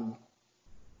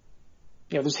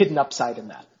 There's hidden upside in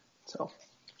that. So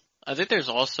I think there's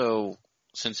also,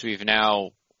 since we've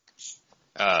now,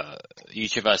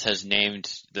 each of us has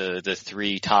named the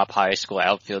 3 top high school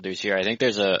outfielders here, I think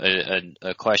there's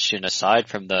a question aside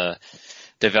from the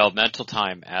developmental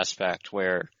time aspect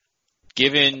where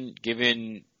given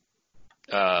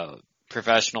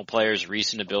professional players'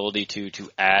 recent ability to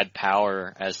add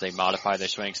power as they modify their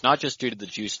swings, not just due to the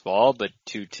juiced ball, but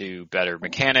to better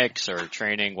mechanics or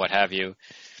training, what have you,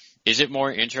 is it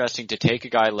more interesting to take a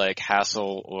guy like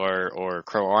Hassel or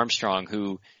Crow Armstrong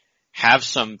who have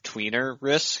some tweener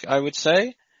risk, I would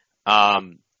say,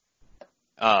 but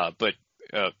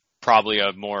probably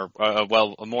a more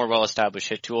well-established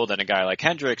hit tool than a guy like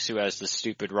Hendricks who has the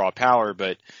stupid raw power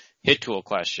but hit tool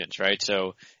questions, right?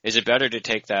 So is it better to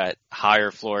take that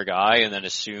higher floor guy and then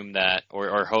assume that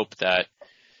or hope that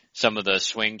some of the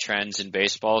swing trends in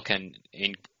baseball can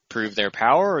improve their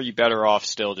power, or are you better off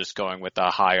still just going with the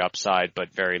high upside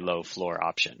but very low floor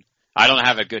option? I don't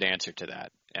have a good answer to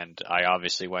that, and I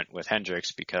obviously went with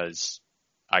Hendricks because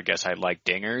I guess I like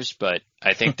dingers, but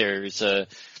I think there's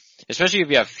especially if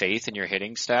you have faith in your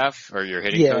hitting staff or your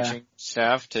hitting coaching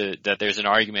staff, that there's an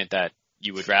argument that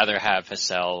you would rather have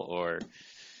Hassell or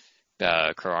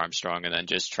Crow Armstrong, and then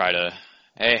just try to,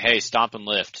 hey, stomp and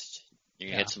lift. You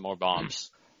can hit some more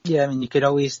bombs. Yeah, I mean, you could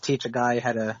always teach a guy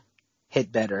how to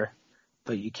hit better,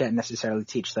 but you can't necessarily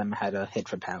teach them how to hit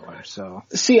for power. So,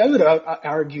 see, I would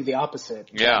argue the opposite.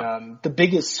 Yeah. The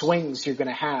biggest swings you're going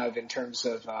to have in terms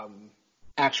of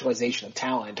actualization of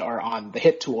talent are on the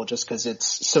hit tool, just because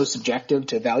it's so subjective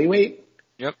to evaluate.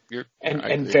 Yep.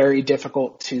 And very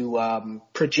difficult to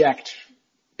project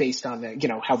based on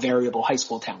how variable high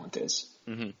school talent is.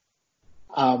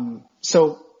 Mm-hmm.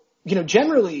 So,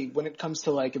 generally when it comes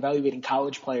to like evaluating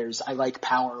college players, I like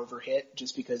power over hit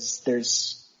just because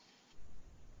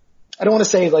I don't want to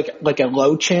say like a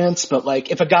low chance, but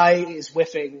like if a guy is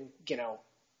whiffing,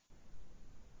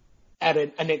 at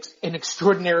an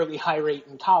extraordinarily high rate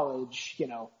in college,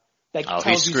 that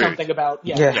tells you something about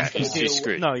he's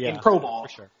screwed. In pro ball. For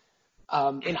sure.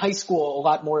 In high school, a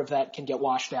lot more of that can get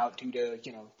washed out due to,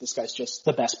 this guy's just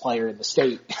the best player in the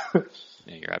state.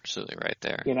 Yeah, you're absolutely right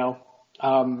there.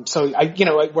 So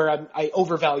I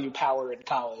overvalue power in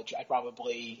college. I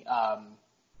probably,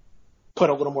 put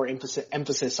a little more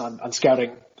emphasis on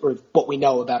scouting or what we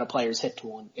know about a player's hit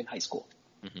tool in high school.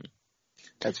 Mm-hmm.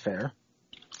 That's fair.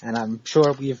 And I'm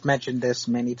sure we've mentioned this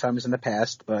many times in the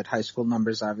past, but high school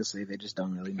numbers, obviously, they just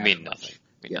don't really matter. Mean nothing.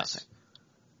 Nothing.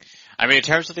 I mean, in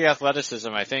terms of the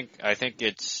athleticism, I think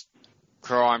it's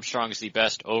Crow Armstrong's the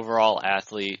best overall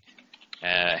athlete.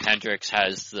 Hendricks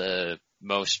has the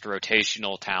most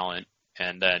rotational talent,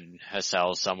 and then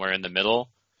Hassell somewhere in the middle.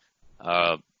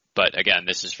 But again,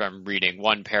 this is from reading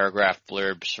one paragraph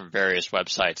blurbs from various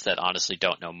websites that honestly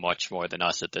don't know much more than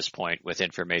us at this point with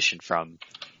information from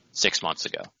 6 months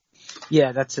ago.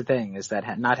 Yeah, that's the thing, is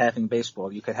that not having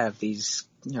baseball, you could have these,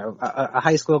 a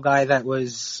high school guy that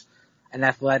was an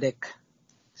athletic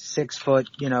 6 foot,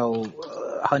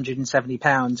 170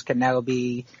 pounds can now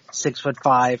be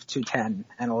 6'5", 210,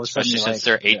 and all of a sudden, especially since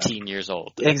they're 18 years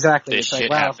old. Exactly. This it's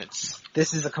shit happens.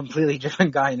 This is a completely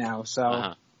different guy now.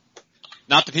 So,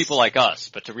 not to people like us,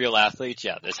 but to real athletes,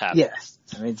 this happens. Yes,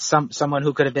 I mean, someone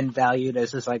who could have been valued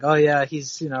as just like, oh yeah,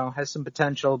 he's has some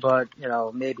potential, but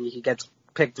maybe he gets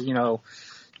picked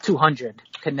 200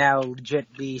 can now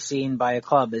legit be seen by a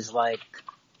club as like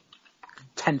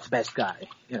 10th best guy.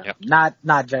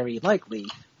 Not very likely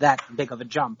that big of a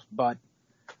jump, but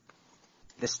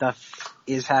this stuff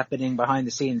is happening behind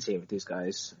the scenes here with these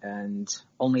guys, and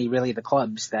only really the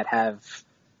clubs that have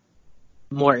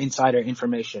more insider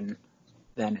information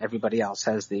than everybody else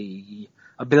has the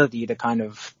ability to kind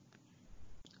of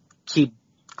keep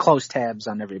close tabs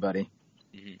on everybody.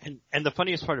 And the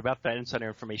funniest part about that insider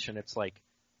information, it's like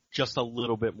just a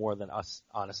little bit more than us,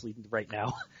 honestly, right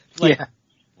now.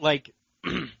 Like,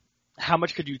 how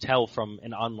much could you tell from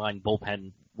an online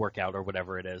bullpen workout or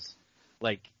whatever it is?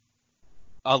 Like,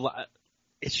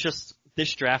 it's just,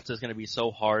 this draft is going to be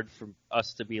so hard for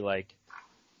us to be like,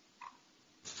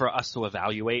 for us to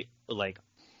evaluate, like,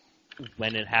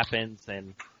 when it happens,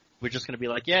 and we're just going to be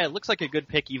like, yeah, it looks like a good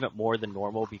pick even more than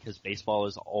normal because baseball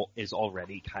is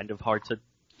already kind of hard to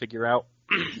figure out.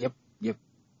 Yep.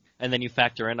 And then you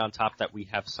factor in on top that we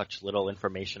have such little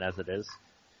information as it is.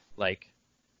 Like,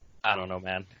 I don't know,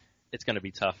 man. It's going to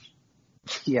be tough.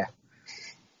 Yeah.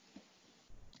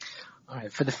 All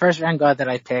right. For the first round guy that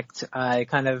I picked, I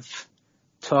kind of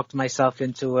talked myself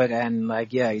into it, and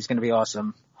like, yeah, he's going to be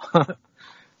awesome.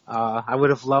 I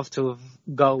would have loved to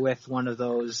go with one of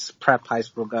those prep high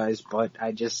school guys, but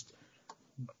I just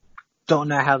don't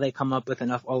know how they come up with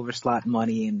enough overslot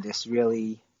money in this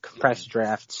really compressed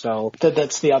draft. So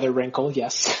that's the other wrinkle,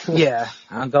 yes. Yeah,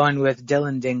 I'm going with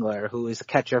Dylan Dingler, who is a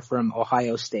catcher from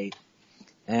Ohio State.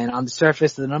 And on the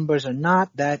surface, the numbers are not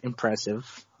that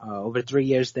impressive. Over 3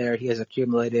 years there, he has a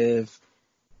cumulative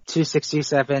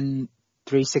 267,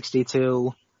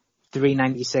 362,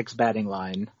 396 batting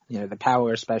line. The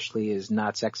power especially is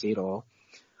not sexy at all.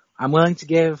 I'm willing to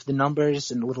give the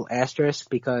numbers a little asterisk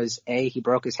because A, he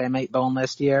broke his hamate bone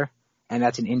last year, and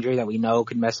that's an injury that we know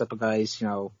could mess up a guy's,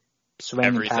 swing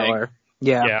and power.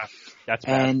 Yeah, that's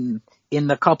bad. And in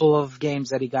the couple of games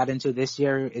that he got into this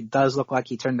year, it does look like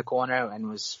he turned the corner and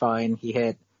was fine. He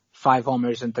hit 5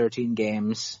 homers in 13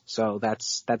 games, so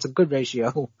that's a good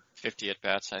ratio. 50 at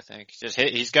bats, I think.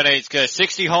 He's got a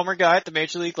 60 homer guy at the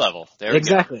major league level. There we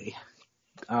exactly.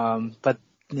 But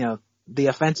the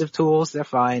offensive tools, they're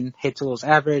fine. Hit tools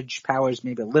average, power's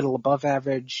maybe a little above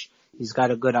average. He's got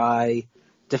a good eye.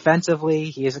 Defensively,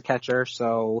 he is a catcher,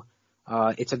 so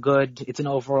it's an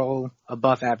overall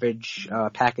above average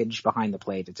package behind the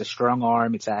plate. It's a strong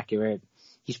arm, it's accurate.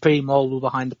 He's pretty mobile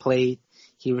behind the plate.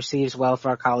 He receives well for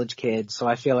our college kids, so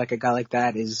I feel like a guy like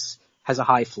that has a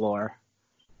high floor.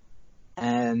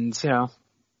 And,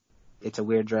 it's a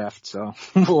weird draft, so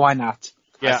why not?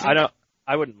 Yeah,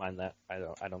 I wouldn't mind that.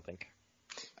 I don't think.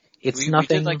 It's we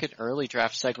nothing. did an early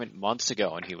draft segment months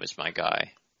ago, and he was my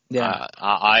guy. Yeah.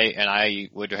 I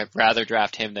would have rather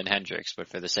draft him than Hendricks, but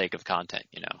for the sake of content,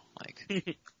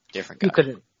 different guy.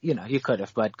 You could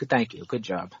have, but thank you. Good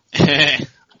job.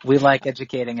 We like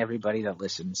educating everybody that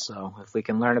listens, so if we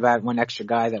can learn about one extra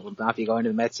guy that will not be going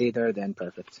to the Mets either, then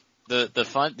perfect.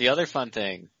 The other fun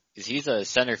thing is he's a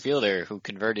center fielder who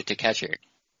converted to catcher,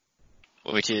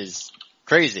 which is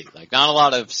crazy. Not a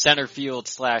lot of center field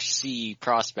 /C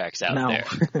prospects out there.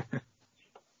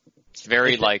 It's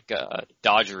very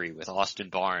Dodgery with Austin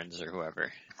Barnes or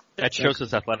whoever. That shows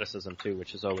his athleticism too,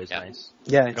 which is always nice.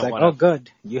 Yeah, it's good.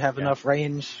 You have enough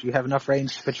range. You have enough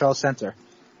range to patrol center.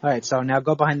 All right, so now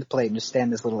go behind the plate and just stay in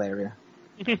this little area.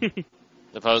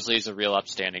 Supposedly he's a real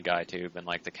upstanding guy too, been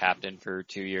the captain for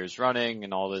 2 years running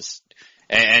and all this.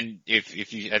 And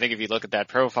if you look at that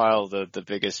profile, the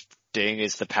biggest thing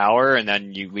is the power, and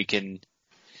then we can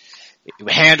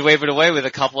hand wave it away with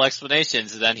a couple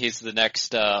explanations, and then he's the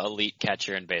next elite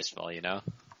catcher in baseball.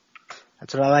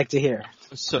 That's what I like to hear.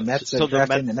 So the Mets are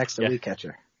drafting the next elite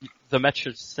catcher. The Mets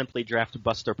should simply draft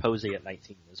Buster Posey at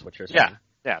 19, is what you're saying.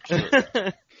 Yeah,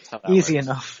 absolutely. Easy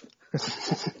enough.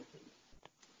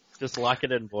 Just lock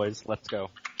it in, boys. Let's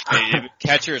go.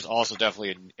 Catcher is also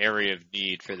definitely an area of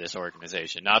need for this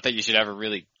organization. Not that you should ever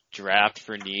really draft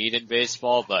for need in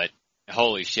baseball, but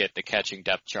holy shit, the catching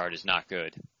depth chart is not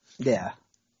good. Yeah.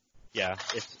 Yeah,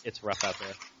 it's rough out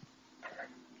there.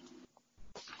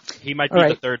 He might be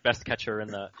the third best catcher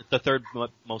the third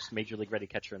most major league ready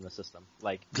catcher in the system.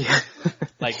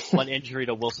 One injury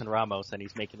to Wilson Ramos and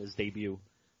he's making his debut.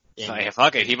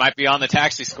 Fuck it, he might be on the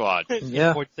taxi squad.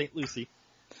 Yeah. Port St. Lucie.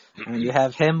 And you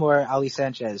have him or Ali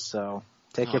Sanchez, so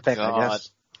take your pick, I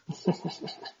guess.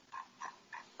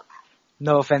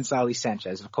 No offense to Ali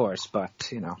Sanchez, of course, but,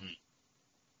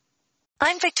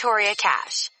 I'm Victoria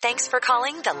Cash. Thanks for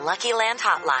calling the Lucky Land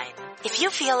Hotline. If you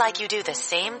feel like you do the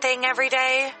same thing every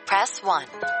day, press 1.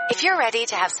 If you're ready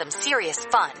to have some serious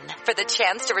fun for the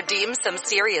chance to redeem some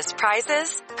serious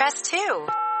prizes, press 2.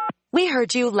 We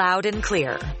heard you loud and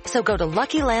clear. So go to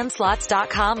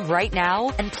LuckyLandSlots.com right now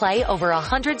and play over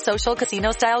 100 social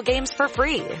casino-style games for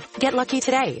free. Get lucky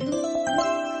today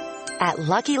at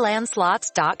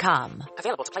LuckyLandSlots.com.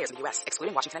 Available to players in the U.S.,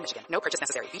 excluding Washington and Michigan. No purchase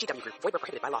necessary. VGW Group. Void where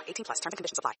prohibited by law. 18+. Terms and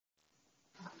conditions apply.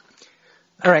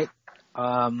 All right.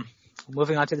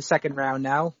 Moving on to the second round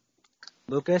now.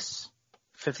 Lucas,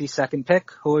 52nd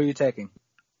pick. Who are you taking?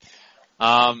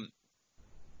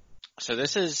 So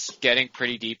this is getting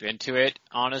pretty deep into it,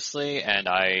 honestly, and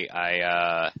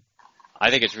I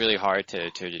think it's really hard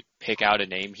to pick out a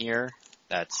name here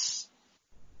that's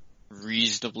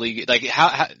reasonably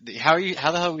how the hell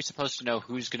are we supposed to know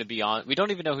who's going to be on? We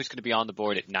don't even know who's going to be on the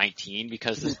board at 19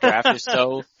 because this draft is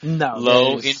so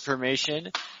low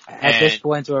information. At this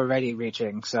point, we're already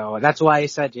reaching, so that's why I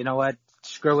said, you know what,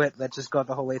 screw it, let's just go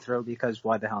the whole way through because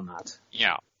why the hell not?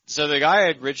 Yeah. So the guy I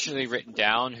had originally written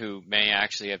down, who may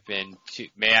actually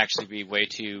be way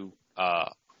too,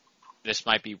 this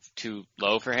might be too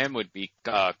low for him, would be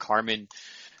Carmen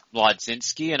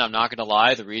Mlodzinski, and I'm not gonna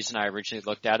lie, the reason I originally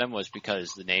looked at him was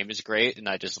because the name is great, and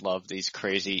I just love these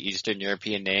crazy Eastern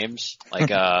European names, like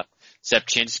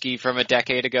Zepchinski from a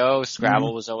decade ago.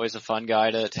 Scrabble was always a fun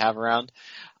guy to have around.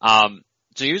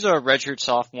 So he was a redshirt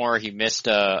sophomore. He missed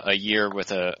a year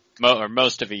with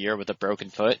most of a year with a broken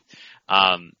foot.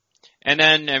 And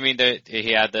then,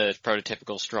 he had the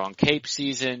prototypical strong Cape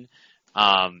season.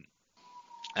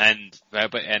 And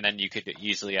then you could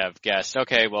easily have guessed,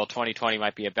 okay, well, 2020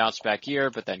 might be a bounce back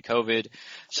year, but then COVID.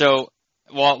 So,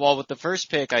 while with the first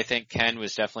pick, I think Ken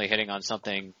was definitely hitting on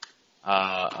something,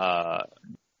 Thomas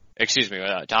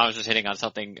was hitting on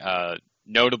something,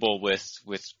 notable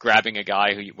with grabbing a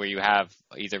guy where you have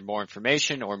either more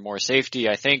information or more safety.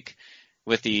 I think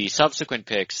with the subsequent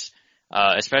picks,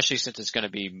 especially since it's going to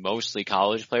be mostly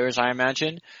college players, I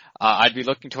imagine, I'd be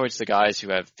looking towards the guys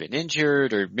who have been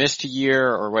injured or missed a year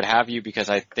or what have you, because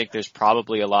I think there's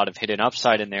probably a lot of hidden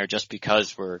upside in there just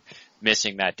because we're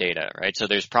missing that data, right? So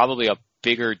there's probably a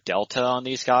bigger delta on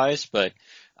these guys, but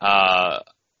that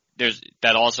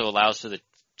also allows for the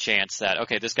chance that,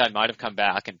 okay, this guy might have come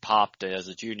back and popped as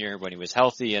a junior when he was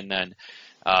healthy and then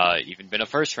even been a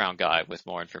first round guy with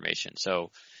more information.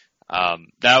 So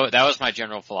that was my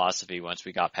general philosophy once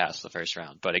we got past the first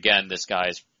round. But again, this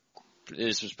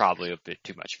was probably a bit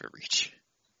too much of a reach.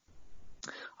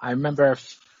 I remember a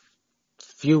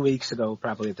few weeks ago,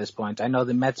 probably at this point, I know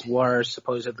the Mets were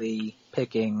supposedly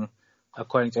picking,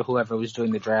 according to whoever was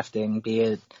doing the drafting, be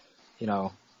it,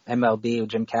 MLB or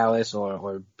Jim Callis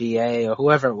or BA or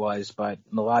whoever it was, but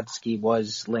Mlodski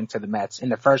was linked to the Mets in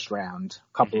the first round,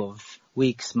 a couple of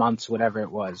weeks, months, whatever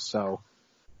it was. So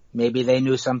maybe they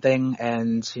knew something,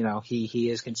 and, you know, he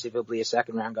is conceivably a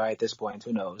second round guy at this point.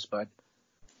 Who knows? But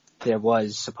there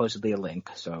was supposedly a link,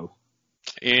 so.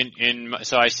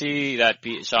 So I see that,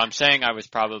 so I'm saying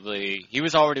he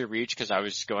was already reached because I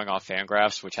was going off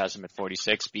Fangraphs, which has him at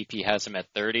 46. BP has him at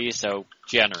 30, so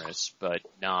generous, but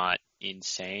not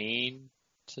insane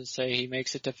to say he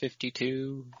makes it to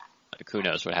 52. Like, who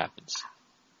knows what happens.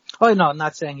 Oh, no, I'm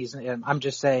not saying I'm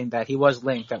just saying that he was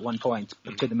linked at one point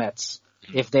to the Mets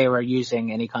if they were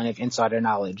using any kind of insider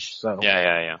knowledge, so.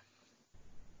 Yeah.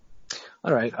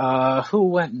 All right, who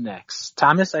went next?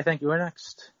 Thomas, I think you were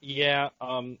next. Yeah,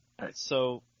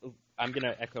 so I'm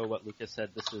gonna echo what Lucas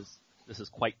said. This is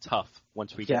quite tough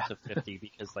once we get to 50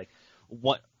 because like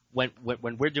when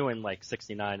we're doing like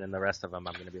 69 and the rest of them,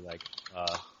 I'm gonna be like,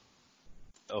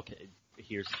 okay,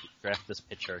 draft this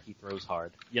pitcher. He throws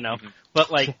hard, you know. But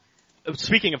like,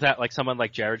 speaking of that, like someone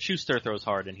like Jared Schuster throws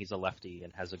hard and he's a lefty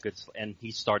and has and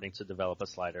he's starting to develop a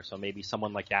slider. So maybe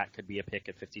someone like that could be a pick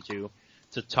at 52.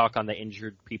 To talk on the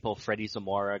injured people, Freddie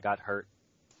Zamora got hurt.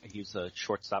 He was a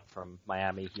shortstop from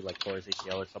Miami. He like tore his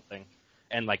ACL or something.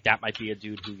 And like that might be a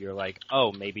dude who you're like,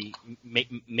 oh, maybe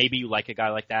you like a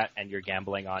guy like that and you're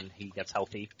gambling on he gets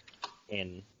healthy.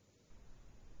 And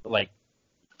like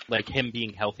him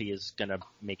being healthy is gonna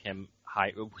make him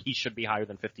high. He should be higher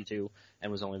than 52 and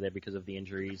was only there because of the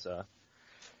injuries.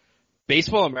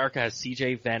 Baseball America has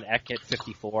CJ Van Eck at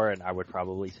 54 and I would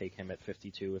probably take him at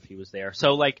 52 if he was there.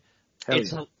 So like,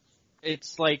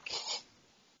 it's like,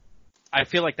 I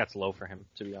feel like that's low for him,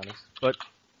 to be honest. But,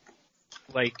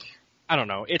 like, I don't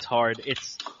know. It's hard.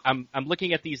 I'm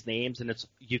looking at these names and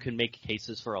you can make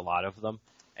cases for a lot of them.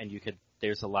 And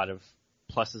there's a lot of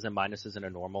pluses and minuses in a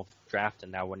normal draft.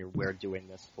 And now when we're doing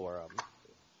this for,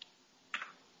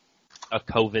 a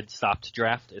COVID stopped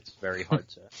draft, it's very hard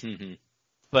to.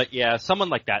 But yeah, someone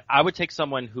like that. I would take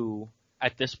someone who,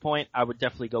 at this point, I would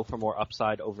definitely go for more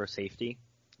upside over safety.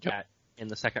 In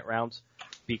the second round,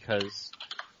 because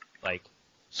like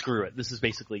screw it, this is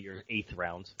basically your 8th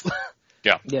round.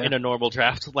 In a normal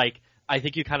draft. Like I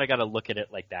think you kind of got to look at it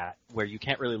like that, where you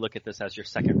can't really look at this as your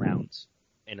second round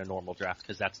in a normal draft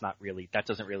because that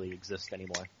doesn't really exist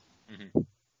anymore.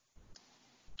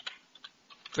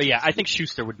 But yeah, I think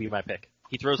Schuster would be my pick.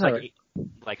 He throws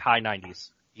like high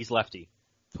 90s. He's lefty.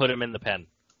 Put him in the pen.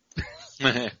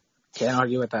 Can't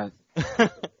argue with that.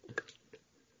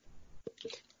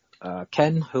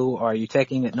 Ken, who are you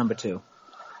taking at number 2?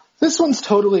 This one's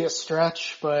totally a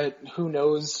stretch, but who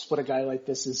knows where a guy like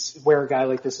this is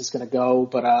going to go.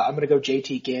 But I'm going to go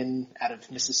JT Ginn out of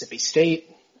Mississippi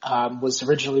State. Was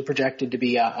originally projected to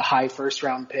be a high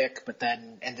first-round pick, but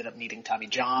then ended up needing Tommy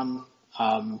John.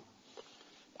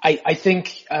 I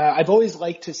think I've always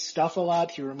liked his stuff a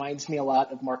lot. He reminds me a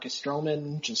lot of Marcus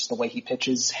Stroman, just the way he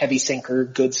pitches, heavy sinker,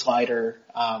 good slider,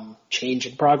 change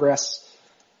in progress.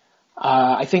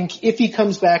 I think if he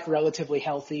comes back relatively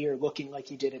healthy or looking like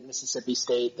he did at Mississippi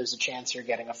State, there's a chance you're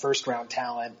getting a first-round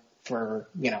talent for,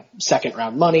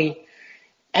 second-round money.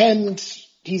 And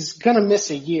he's going to miss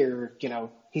a year.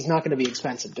 He's not going to be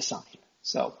expensive to sign.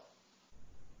 So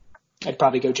I'd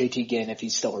probably go JT Ginn if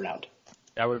he's still around.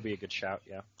 That would be a good shout,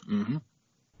 yeah.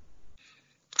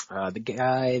 The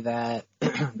guy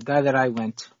that I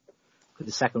went for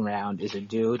the second round is a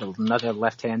dude, another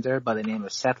left-hander by the name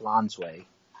of Seth Lonsway.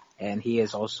 And he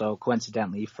is also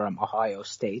coincidentally from Ohio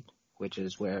State, which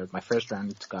is where my first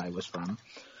round guy was from.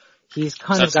 He's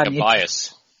kind of got an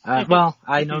bias. Well,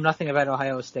 I know nothing about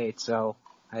Ohio State, so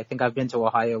I think I've been to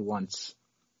Ohio once.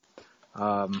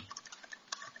 No,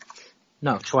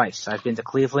 twice. I've been to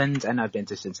Cleveland and I've been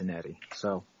to Cincinnati.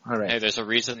 So, all right. Hey, there's a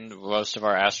reason most of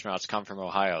our astronauts come from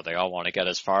Ohio. They all want to get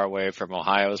as far away from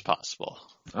Ohio as possible.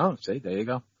 Oh, see, there you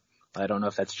go. I don't know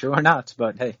if that's true or not,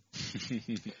 but hey.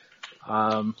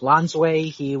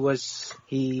 Lonsway, he was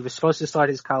supposed to start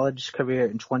his college career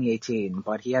in 2018,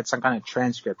 but he had some kind of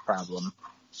transcript problem,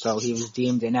 so he was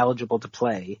deemed ineligible to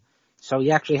play. So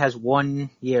he actually has 1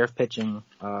 year of pitching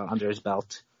under his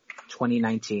belt,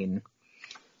 2019.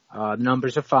 The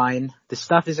numbers are fine. The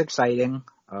stuff is exciting.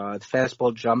 The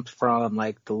fastball jumped from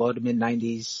like the low to mid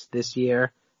 90s this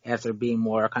year after being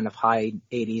more kind of high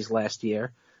 80s last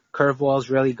year. Curveball is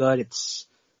really good. It's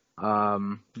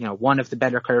one of the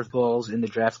better curveballs in the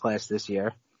draft class this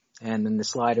year. And then the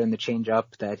slider and the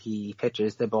changeup that he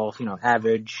pitches, they're both,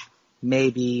 average,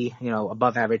 maybe,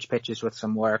 above average pitches with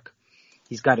some work.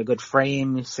 He's got a good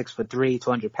frame, 6'3",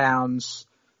 200 pounds.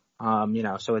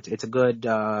 So it's a good,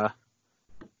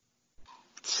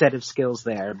 set of skills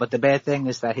there. But the bad thing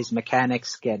is that his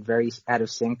mechanics get very out of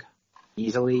sync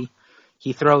easily.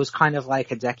 He throws kind of like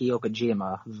Hideki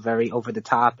Okajima, very over the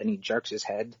top, and he jerks his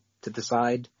head to the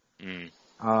side.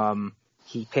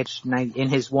 He pitched in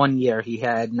his 1 year. He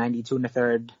had 92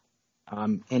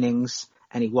 1/3 innings,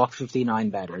 and he walked 59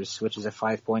 batters, which is a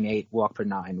 5.8 walk per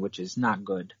 9, which is not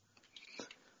good.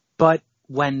 But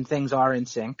when things are in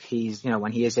sync, he's,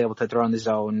 when he is able to throw in the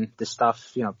zone, the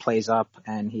stuff, plays up,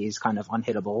 and he's kind of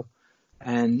unhittable.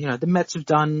 And, the Mets have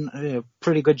done a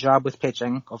pretty good job with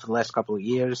pitching over the last couple of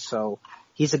years. So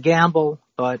he's a gamble,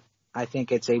 but I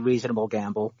think it's a reasonable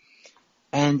gamble.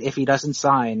 And if he doesn't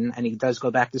sign and he does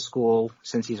go back to school,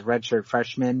 since he's a redshirt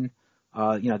freshman,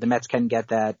 the Mets can get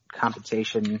that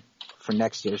compensation for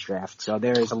next year's draft. So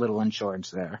there is a little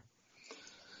insurance there.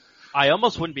 I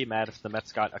almost wouldn't be mad if the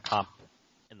Mets got a comp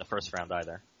in the first round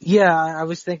either. Yeah, I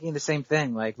was thinking the same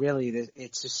thing. Like, really,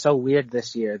 it's just so weird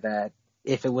this year that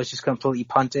if it was just completely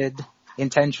punted,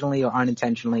 intentionally or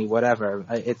unintentionally, whatever,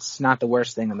 it's not the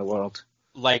worst thing in the world.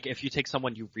 Like, if you take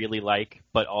someone you really like,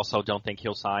 but also don't think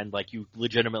he'll sign, like, you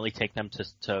legitimately take them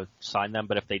to sign them,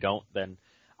 but if they don't, then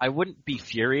I wouldn't be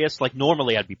furious. Like,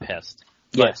 normally I'd be pissed.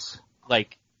 Yes. But,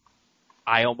 like,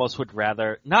 I almost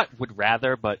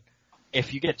but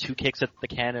if you get 2 kicks at the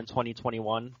can in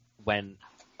 2021, when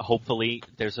hopefully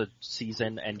there's a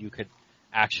season and you could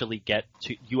actually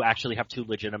you actually have 2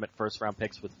 legitimate first round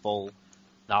picks with full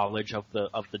knowledge of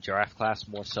the draft class,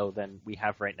 more so than we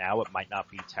have right now, it might not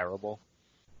be terrible.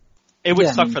 It would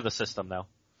suck for the system though.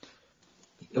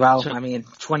 Well,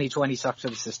 2020 sucks for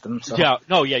the system. So. Yeah,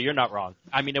 you're not wrong.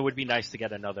 I mean, it would be nice to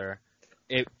get another.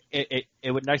 It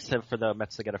would nice for the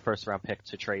Mets to get a first round pick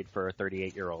to trade for a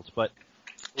 38-year-old, but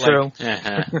true.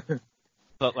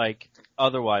 But like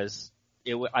otherwise,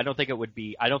 I don't think it would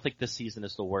be. I don't think this season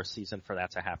is the worst season for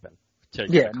that to happen.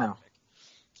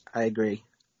 I agree.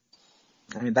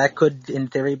 I mean, that could, in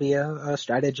theory, be a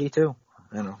strategy too.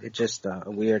 I don't know. It's just a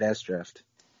weird ass draft.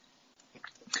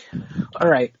 All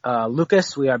right,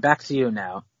 Lucas, we are back to you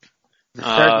now. The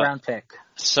third round pick.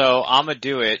 So I'm gonna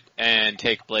do it and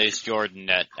take Blaze Jordan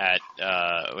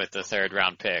with the third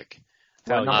round pick.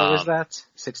 What number was that?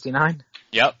 69?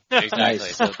 Yep, exactly.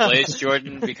 Nice. So Blaze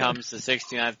Jordan becomes the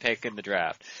 69th pick in the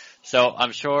draft. So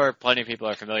I'm sure plenty of people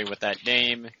are familiar with that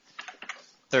name.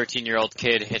 13-year-old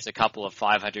kid hits a couple of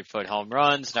 500-foot home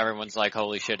runs, and everyone's like,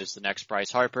 holy shit, it's the next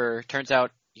Bryce Harper. Turns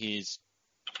out he's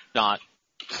not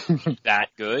that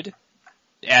good.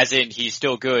 As in, he's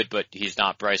still good, but he's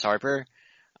not Bryce Harper.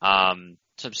 Some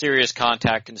serious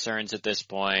contact concerns at this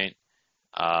point.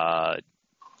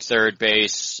 Third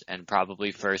base and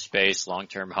probably first base,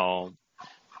 long-term home.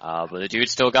 But the dude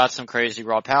still got some crazy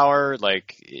raw power.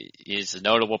 Like, he's a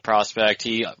notable prospect.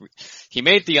 He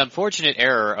made the unfortunate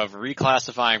error of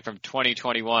reclassifying from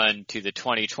 2021 to the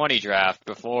 2020 draft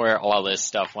before all this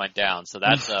stuff went down. So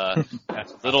that's a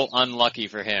little unlucky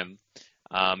for him.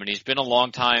 And he's been a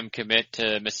long time commit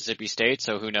to Mississippi State,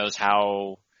 so who knows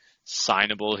how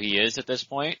signable he is at this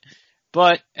point.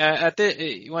 But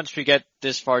once we get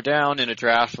this far down in a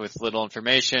draft with little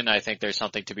information, I think there's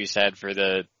something to be said for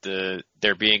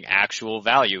there being actual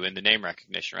value in the name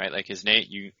recognition, right? Like his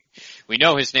name, we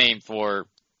know his name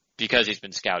because he's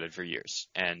been scouted for years,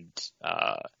 and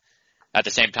at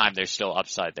the same time, there's still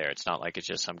upside there. It's not like it's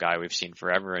just some guy we've seen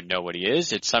forever and know what he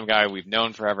is. It's some guy we've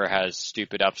known forever has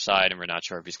stupid upside, and we're not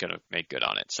sure if he's going to make good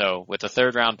on it. So with the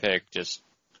third round pick, just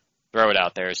throw it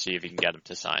out there, see if you can get him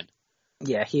to sign.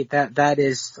 Yeah, that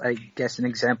is, I guess, an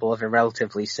example of a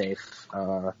relatively safe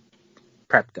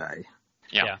prep guy.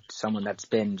 Yeah. Someone that's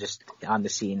been just on the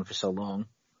scene for so long.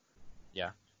 Yeah.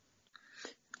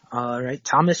 All right,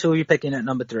 Thomas, who are you picking at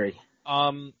number 3?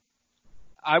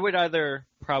 I would either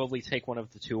probably take one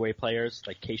of the two-way players,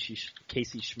 like Casey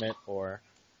Schmidt or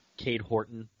Cade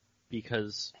Horton,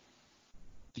 because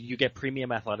you get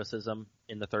premium athleticism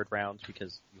in the third round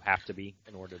because you have to be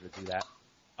in order to do that.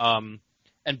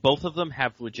 And both of them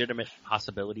have legitimate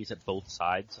possibilities at both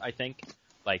sides, I think.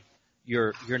 Like,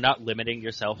 you're not limiting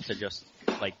yourself to just,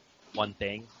 like, one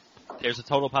thing. There's a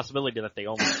total possibility that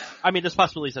there's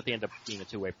possibilities that they end up being a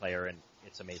two-way player, and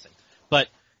it's amazing. But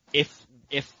if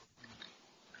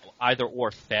either or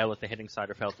fail at the hitting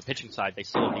side or fail at the pitching side, they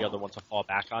still have the other one to fall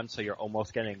back on, so you're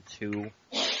almost getting 2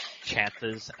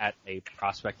 chances at a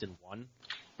prospect in one.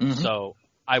 Mm-hmm. So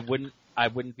I wouldn't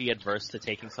be adverse to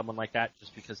taking someone like that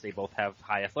just because they both have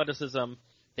high athleticism.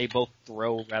 They both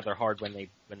throw rather hard when they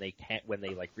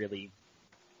like really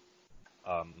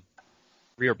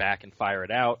rear back and fire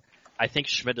it out. I think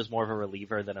Schmidt is more of a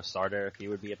reliever than a starter if he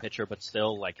would be a pitcher, but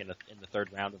still, like in the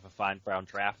third round of a fine round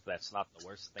draft, that's not the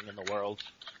worst thing in the world.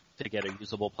 to get a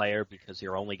usable player because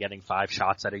you're only getting 5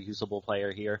 shots at a usable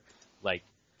player here. Like,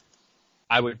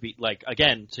 I would be, like,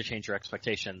 again, to change your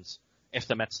expectations, if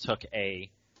the Mets took a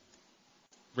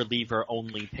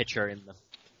reliever-only pitcher in the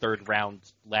 3rd round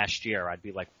last year, I'd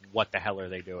be like, what the hell are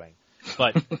they doing?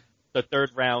 But the 3rd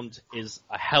round is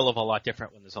a hell of a lot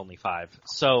different when there's only 5.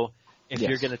 So if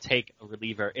you're going to take a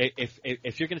reliever,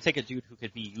 if you're going to take a dude who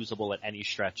could be usable at any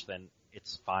stretch, then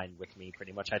it's fine with me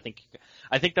pretty much. I think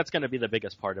that's going to be the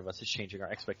biggest part of us is changing our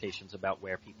expectations about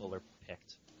where people are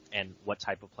picked and what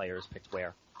type of player is picked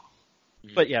where.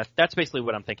 But yeah, that's basically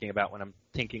what I'm thinking about when I'm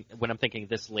thinking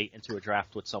this late into a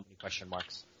draft with so many question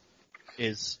marks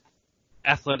is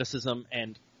athleticism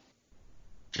and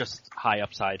just high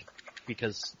upside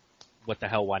because what the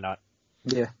hell, why not?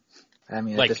 Yeah. I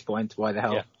mean, at this point, why the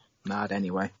hell not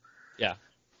anyway? Yeah.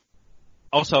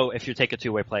 Also, if you take a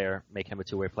two-way player, make him a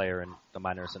two-way player in the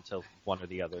minors until one or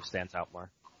the other stands out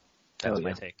more. That's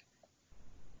my take.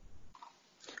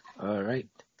 All right.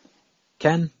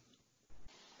 Ken?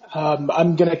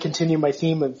 I'm going to continue my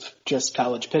theme of just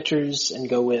college pitchers and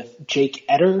go with Jake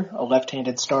Eder, a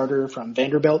left-handed starter from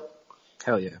Vanderbilt.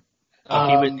 Hell yeah.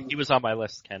 He was on my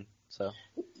list, Ken. So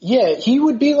yeah, he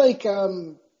would be like,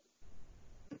 I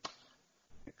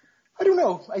don't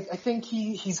know. I think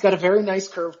he's got a very nice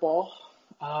curveball.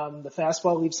 The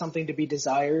fastball leaves something to be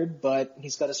desired, but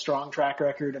he's got a strong track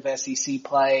record of SEC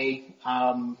play.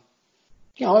 I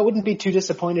wouldn't be too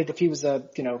disappointed if he was a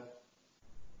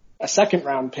second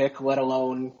round pick, let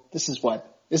alone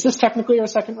is this technically our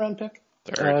second round pick?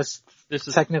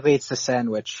 Technically it's the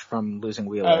sandwich from losing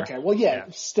Wheeler. Okay. Well, yeah.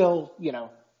 Still,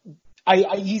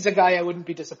 he's a guy I wouldn't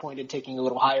be disappointed taking a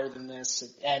little higher than this.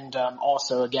 And,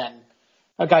 also again,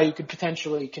 a guy who could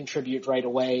potentially contribute right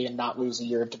away and not lose a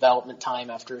year of development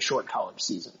time after a short college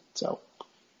season. So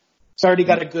he's already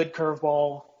got a good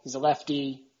curveball. He's a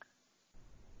lefty.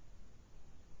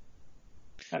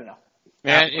 I don't know.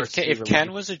 Man, if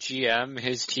Ken was a GM,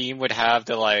 his team would have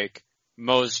the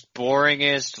most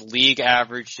boringest, league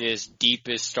averages,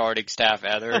 deepest starting staff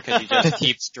ever because he just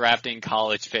keeps drafting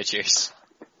college pitchers.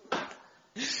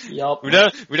 Yup. We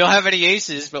don't have any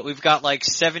aces, but we've got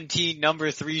 17 number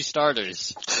 3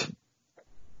 starters.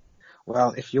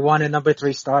 Well, if you want a number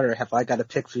 3 starter, have I got a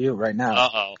pick for you right now?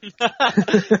 Uh-oh.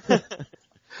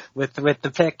 With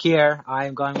the pick here, I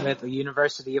am going with a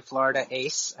University of Florida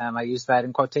ace. I use that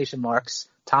in quotation marks.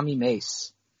 Tommy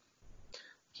Mace.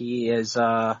 He is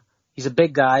he's a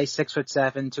big guy,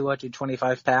 6'7",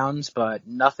 225 pounds, but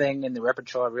nothing in the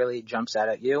repertoire really jumps out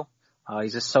at you.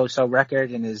 He's a so-so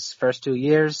record in his first 2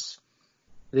 years.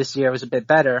 This year was a bit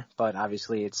better, but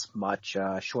obviously it's much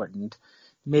shortened.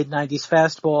 Mid-90s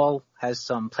fastball, has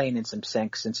some plane and some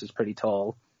sink since he's pretty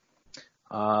tall.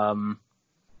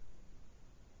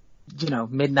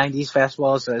 Mid-90s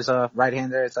fastballs as a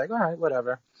right-hander, it's like, all right,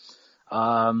 whatever.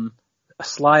 A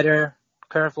slider,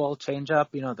 curveball,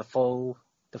 changeup,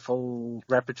 the full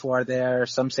repertoire there.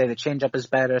 Some say the changeup is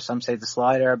better, some say the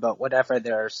slider, but whatever,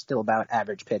 they're still about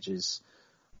average pitches.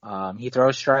 He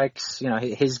throws strikes.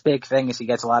 His big thing is he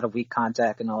gets a lot of weak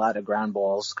contact and a lot of ground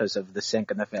balls because of the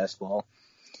sink and the fastball.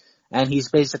 And he's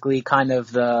basically kind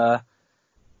of the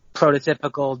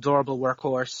prototypical durable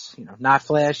workhorse, not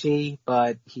flashy,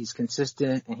 but he's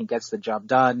consistent and he gets the job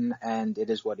done, and it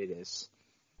is what it is.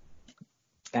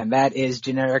 And that is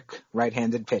generic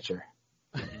right-handed pitcher.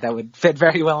 That would fit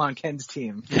very well on Ken's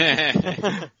team.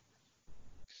 I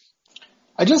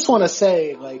just want to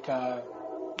say,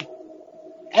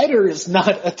 Eder is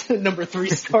not a number 3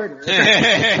 starter.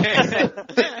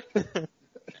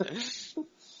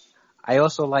 I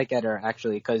also like Eder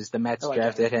actually because the Mets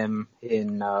drafted him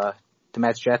in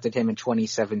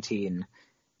 2017,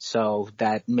 so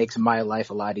that makes my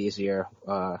life a lot easier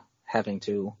having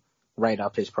to write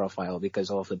up his profile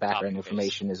because all of the background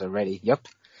information is already. Yep,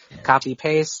 copy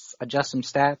paste, adjust some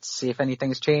stats, see if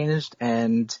anything's changed,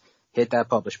 and hit that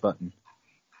publish button.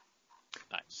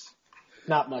 Nice.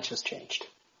 Not much has changed.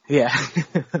 Yeah,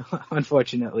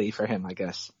 unfortunately for him, I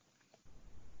guess.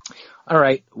 All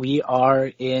right, we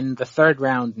are in the 3rd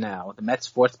round now. The Mets'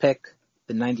 4th pick,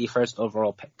 the 91st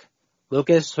overall pick.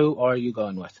 Lucas, who are you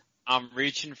going with? I'm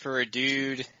reaching for a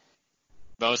dude,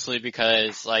 mostly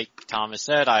because, like Thomas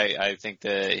said, I think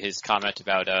his comment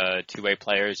about two-way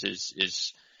players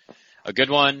is a good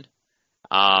one.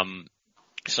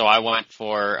 So I went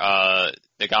for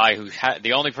the guy who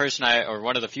the only person or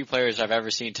one of the few players I've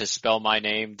ever seen to spell my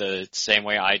name the same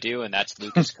way I do, and that's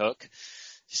Lucas Cook.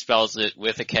 He spells it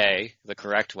with a K, the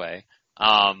correct way.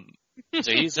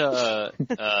 So he's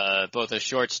both a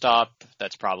shortstop,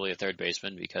 that's probably a third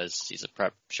baseman because he's a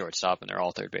prep shortstop and they're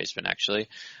all third baseman actually,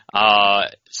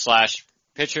 /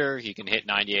 pitcher. He can hit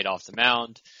 98 off the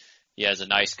mound. He has a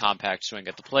nice compact swing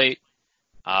at the plate.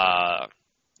 Not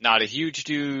a huge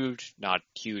dude, not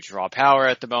huge raw power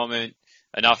at the moment.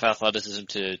 Enough athleticism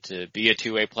to be a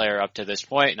two-way player up to this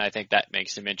point, and I think that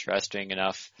makes him interesting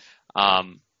enough.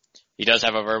 He does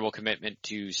have a verbal commitment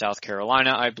to South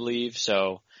Carolina, I believe,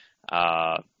 so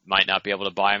might not be able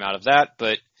to buy him out of that,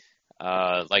 but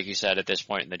like you said, at this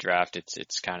point in the draft,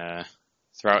 it's kind of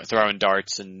throwing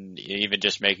darts, and even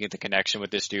just making the connection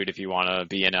with this dude, if you want to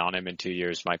be in on him in 2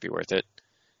 years, might be worth it.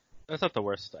 That's not the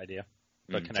worst idea.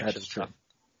 The connection stuff.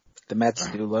 The Mets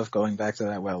do love going back to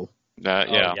that well. Yeah.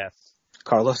 Oh, yes.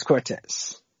 Carlos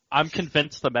Cortez. I'm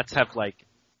convinced the Mets have like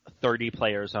 30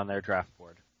 players on their draft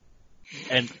board.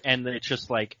 And it's just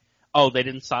like, oh, they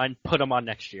didn't sign, put them on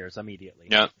next year's immediately.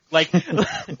 Yeah. Like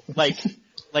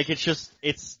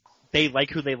it's they like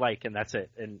who they like, and that's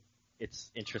it. And it's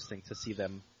interesting to see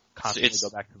them constantly go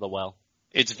back to the well.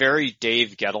 It's very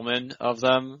Dave Gettleman of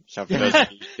them. So for those of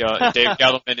you, Dave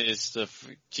Gettleman is the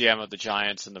GM of the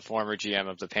Giants and the former GM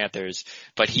of the Panthers,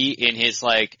 but he, in his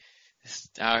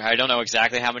I don't know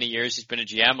exactly how many years he's been a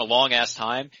GM, a long ass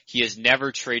time, he has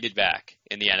never traded back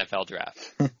in the NFL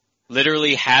draft.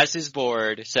 Literally has his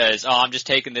board, says, oh, I'm just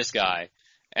taking this guy.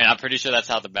 And I'm pretty sure that's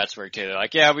how the Mets work too. They're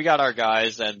like, yeah, we got our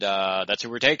guys, and that's who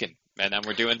we're taking. And then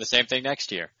we're doing the same thing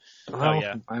next year. Well,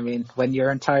 yeah. I mean, when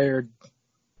your entire,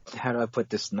 how do I put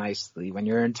this nicely? When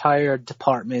your entire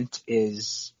department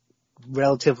is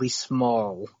relatively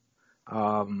small,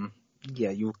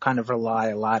 you kind of rely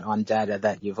a lot on data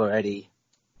that you've already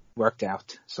worked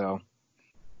out. So,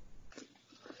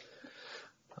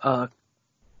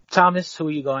 Thomas, who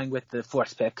are you going with the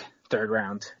fourth pick, third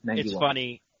round, 91? It's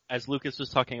funny. As Lucas was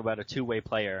talking about a two-way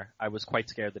player, I was quite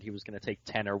scared that he was going to take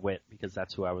Tanner Witt, because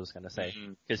that's who I was going to say.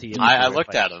 Mm-hmm. I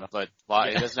looked at him, but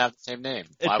why? He doesn't have the same name.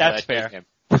 Why that's would I fair.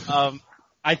 take him?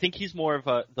 I think he's more of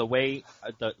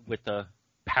with the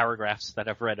paragraphs that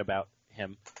I've read about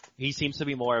him, he seems to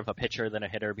be more of a pitcher than a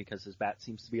hitter, because his bat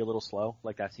seems to be a little slow.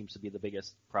 Like, that seems to be the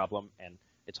biggest problem, and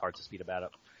it's hard to speed a bat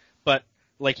up. But,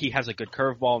 he has a good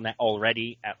curveball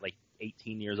already at,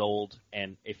 18 years old,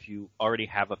 and if you already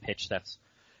have a pitch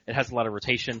it has a lot of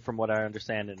rotation from what I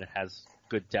understand, and it has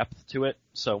good depth to it.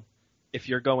 So if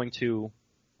you're going to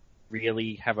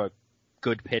really have a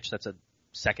good pitch that's a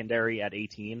secondary at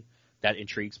 18, that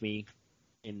intrigues me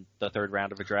in the third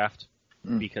round of a draft,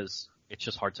 because it's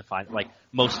just hard to find.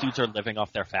 Most dudes are living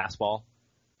off their fastball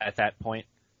at that point,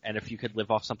 and if you could live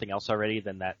off something else already,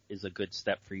 then that is a good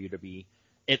step for you to be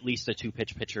at least a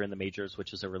two-pitch pitcher in the majors,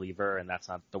 which is a reliever, and that's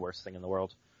not the worst thing in the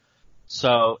world.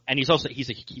 So, and he's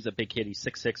a big kid. He's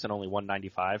 6'6" and only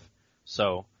 195.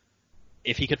 So,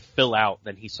 if he could fill out,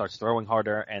 then he starts throwing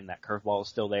harder, and that curveball is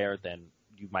still there, then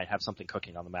you might have something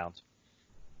cooking on the mound.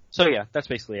 So yeah, that's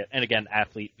basically it. And again,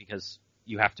 athlete, because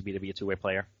you have to be a two-way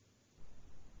player.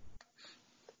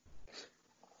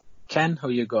 Ken, who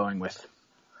are you going with?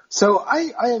 So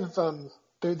I have,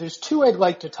 there's two I'd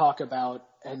like to talk about,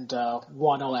 and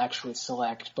one I'll actually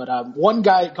select. But one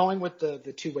guy going with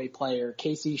the two-way player,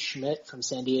 Casey Schmidt from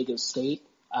San Diego State,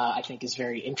 I think is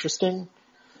very interesting.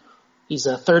 He's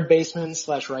a third baseman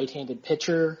 / right-handed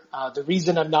pitcher. The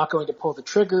reason I'm not going to pull the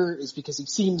trigger is because he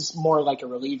seems more like a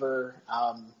reliever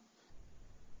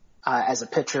as a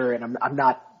pitcher, and I'm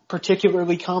not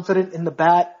particularly confident in the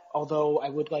bat, although I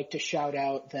would like to shout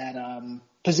out that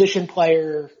position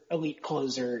player, elite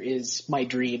closer is my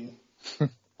dream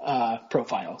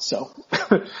profile. So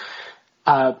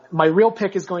my real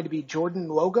pick is going to be Jordan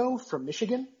Logo from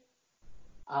Michigan.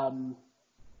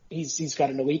 He's got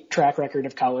an elite track record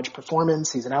of college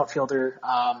performance. He's an outfielder,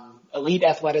 elite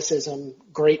athleticism,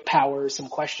 great power, some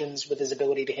questions with his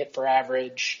ability to hit for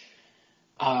average,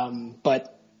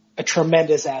 but a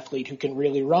tremendous athlete who can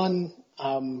really run.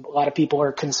 A lot of people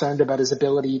are concerned about his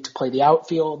ability to play the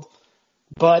outfield,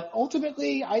 but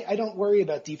ultimately I don't worry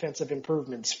about defensive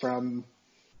improvements from,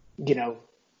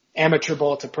 amateur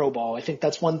ball to pro ball. I think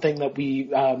that's one thing that we,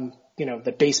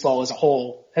 that baseball as a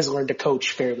whole has learned to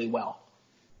coach fairly well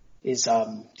is,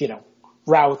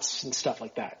 routes and stuff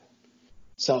like that.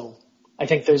 So I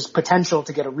think there's potential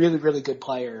to get a really, really good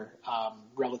player,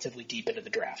 relatively deep into the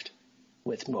draft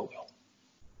with Logo.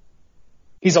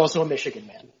 He's also a Michigan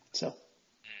man, so.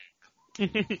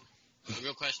 The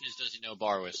real question is, does he know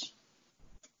Barwis?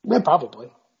 Yeah, probably.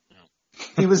 No.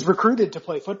 He was recruited to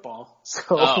play football, so.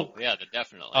 Oh, yeah,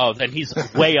 definitely. Oh, then he's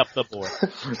way up the board.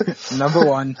 Number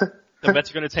one. The Mets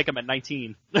are going to take him at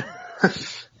 19.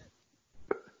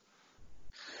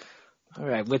 All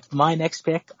right, with my next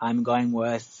pick, I'm going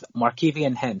with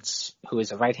Markevian Hentz, who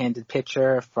is a right-handed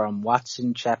pitcher from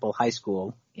Watson Chapel High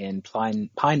School in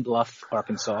Pine Bluff,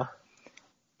 Arkansas.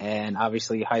 And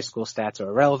obviously high school stats are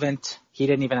irrelevant. He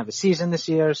didn't even have a season this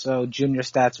year, so junior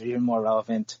stats are even more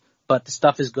relevant. But the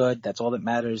stuff is good. That's all that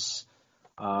matters.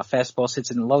 Fastball sits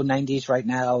in the low 90s right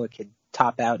now. It could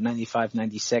top out 95,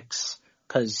 96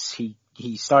 because he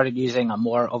started using a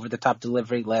more over-the-top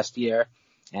delivery last year,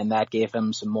 and that gave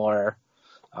him some more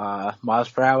miles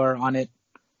per hour on it,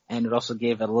 and it also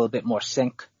gave it a little bit more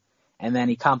sink. And then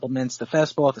he complements the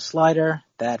fastball with a slider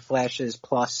that flashes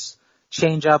plus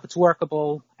changeup. It's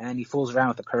workable, and he fools around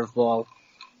with the curveball.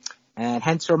 And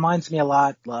Hentz reminds me a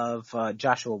lot of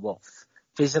Joshua Wolf.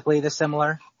 Physically, they're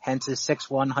similar. Hentz is 6'1",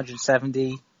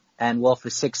 170, and Wolf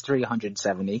is 6'3",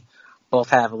 170. Both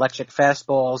have electric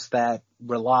fastballs that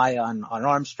rely on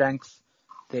arm strength.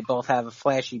 They both have a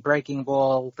flashy breaking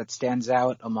ball that stands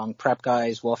out among prep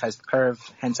guys. Wolf has the curve.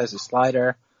 Hentz has a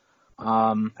slider.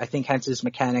 I think Hentz's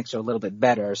mechanics are a little bit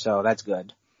better, so that's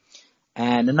good.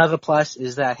 And another plus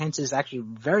is that Hentz is actually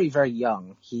very, very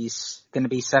young. He's going to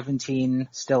be 17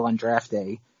 still on draft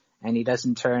day, and he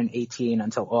doesn't turn 18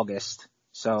 until August.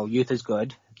 So youth is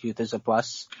good. Youth is a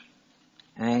plus.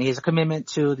 And he has a commitment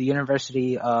to the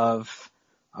University of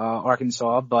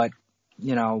Arkansas, but,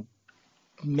 you know,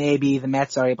 maybe the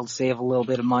Mets are able to save a little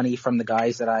bit of money from the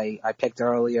guys that I picked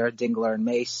earlier, Dingler and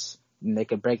Mace, and they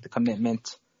could break the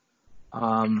commitment.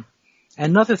 And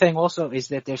another thing also is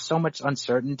that there's so much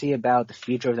uncertainty about the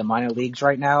future of the minor leagues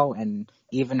right now, and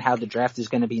even how the draft is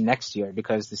going to be next year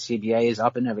because the CBA is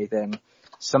up and everything.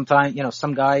 Sometimes, you know,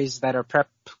 some guys that are prep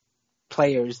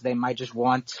players, they might just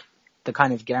want the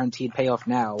kind of guaranteed payoff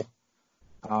now,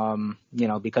 you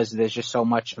know, because there's just so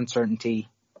much uncertainty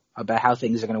about how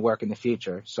things are going to work in the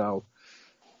future. So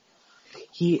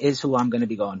he is who I'm going to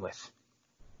be going with.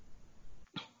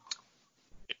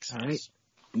 All right.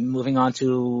 Moving on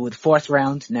to the fourth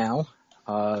round now.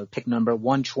 Pick number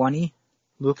 120.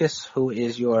 Lucas, who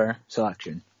is your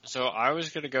selection? So I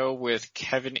was going to go with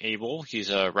Kevin Abel. He's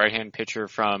a right-hand pitcher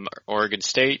from Oregon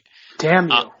State. Damn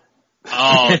you.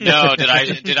 Oh no! Did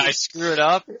I screw it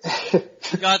up?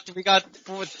 We got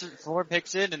four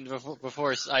picks in, and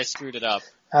before I screwed it up.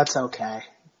 That's okay.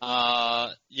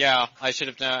 Yeah, I should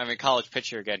have known. I'm a college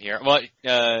pitcher again here. Well,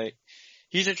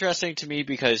 he's interesting to me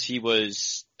because he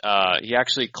he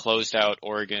actually closed out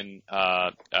Oregon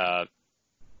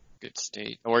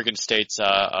State's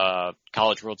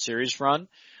College World Series run.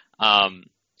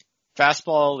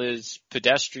 Fastball is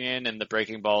pedestrian and the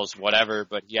breaking ball is whatever,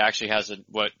 but he actually has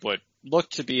what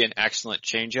looked to be an excellent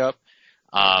changeup,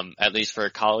 at least for a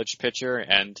college pitcher.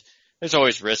 And there's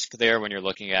always risk there when you're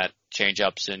looking at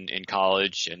changeups in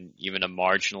college, and even a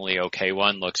marginally okay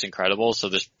one looks incredible. So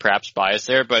there's perhaps bias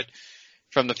there, but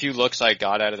from the few looks I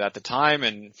got at it at the time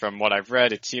and from what I've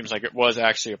read, it seems like it was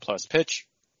actually a plus pitch.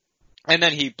 And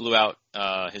then he blew out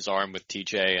his arm with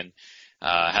TJ and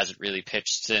hasn't really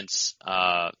pitched since.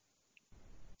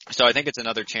 So I think it's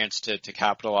another chance to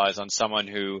capitalize on someone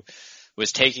who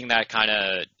was taking that kind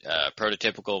of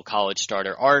prototypical college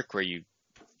starter arc where you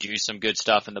do some good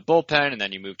stuff in the bullpen and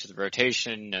then you move to the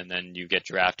rotation and then you get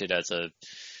drafted as a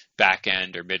back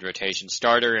end or mid rotation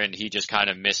starter, and he just kind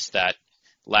of missed that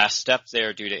last step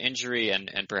there due to injury,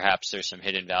 and perhaps there's some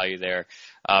hidden value there,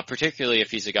 particularly if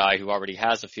he's a guy who already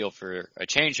has a feel for a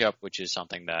changeup, which is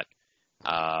something that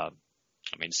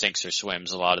sinks or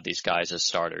swims a lot of these guys as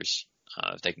starters.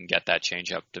 If they can get that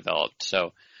changeup developed.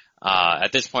 So,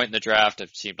 at this point in the draft,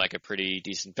 it seemed like a pretty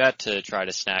decent bet to try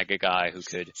to snag a guy who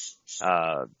could,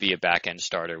 be a back end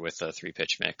starter with a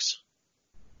 3-pitch mix.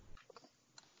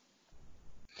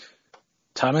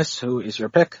 Thomas, who is your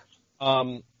pick?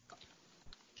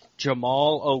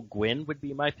 Jamal O'Gwyn would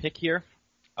be my pick here.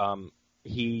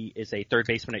 He is a third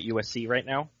baseman at USC right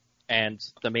now. And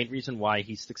the main reason why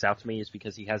he sticks out to me is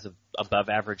because he has a above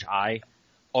average eye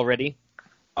already.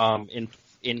 I'm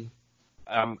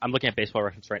looking at Baseball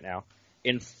Reference right now.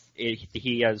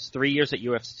 He has 3 years at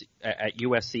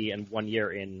USC and 1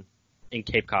 year in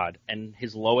Cape Cod, and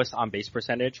his lowest on base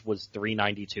percentage was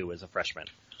 .392 as a freshman.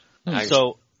 Nice.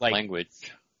 So language.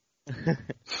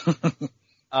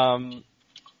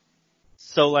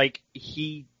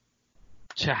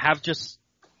 To have just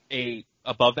a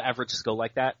above average skill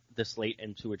like that this late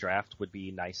into a draft would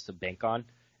be nice to bank on.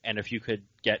 And if you could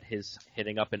get his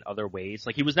hitting up in other ways,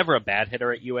 like he was never a bad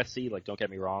hitter at USC, like don't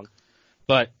get me wrong,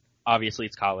 but obviously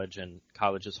it's college and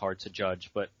college is hard to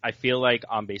judge. But I feel like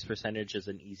on base percentage is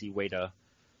an easy way to,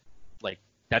 like,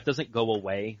 that doesn't go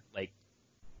away. Like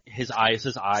his eye is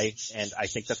his eye, and I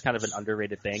think that's kind of an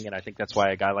underrated thing. And I think that's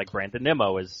why a guy like Brandon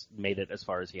Nimmo has made it as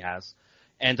far as he has.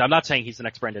 And I'm not saying he's the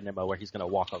next Brandon Nimmo where he's going to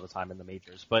walk all the time in the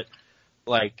majors, but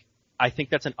like I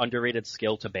think that's an underrated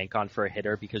skill to bank on for a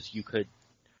hitter because you could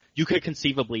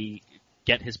conceivably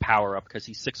get his power up because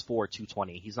he's 6'4",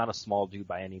 220. He's not a small dude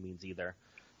by any means either.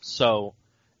 So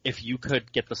if you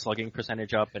could get the slugging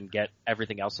percentage up and get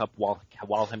everything else up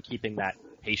while him keeping that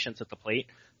patience at the plate,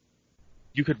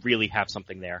 you could really have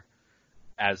something there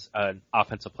as an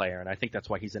offensive player, and I think that's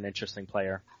why he's an interesting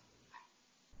player.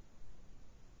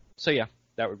 So yeah,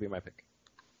 that would be my pick.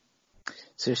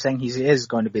 So you're saying he is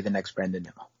going to be the next Brandon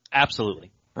Nimmo?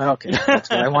 Absolutely. Okay, that's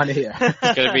what I want to hear.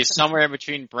 It's going to be somewhere in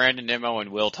between Brandon Nimmo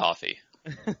and Will Toffey.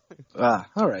 All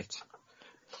right.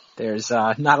 There's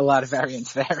not a lot of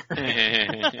variance there.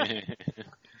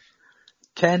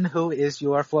 Ken, who is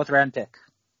your 4th round pick?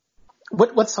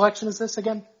 What selection is this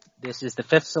again? This is the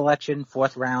 5th selection,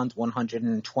 4th round,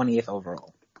 120th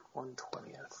overall.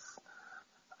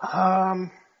 120th.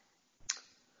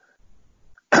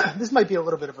 This might be a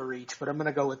little bit of a reach, but I'm going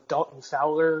to go with Dalton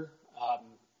Fowler,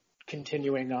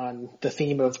 continuing on the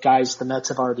theme of guys the Mets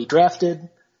have already drafted.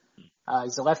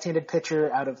 He's a left-handed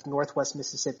pitcher out of Northwest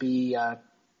Mississippi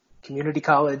Community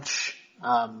College.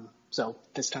 So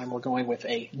this time we're going with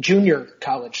a junior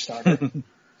college starter.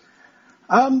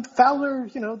 Fowler,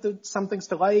 there's some things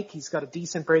to like. He's got a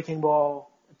decent breaking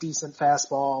ball, a decent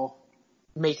fastball,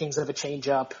 makings of a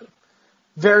changeup.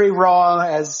 Very raw,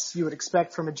 as you would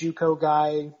expect from a JUCO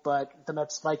guy, but the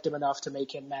Mets liked him enough to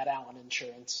make him Matt Allen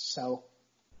insurance. So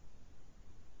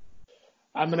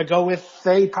I'm going to go with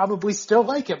they probably still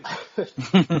like him.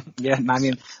 Yeah, I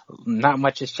mean, not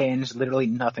much has changed. Literally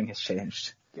nothing has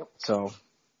changed. Yep. So,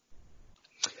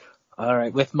 all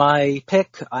right, with my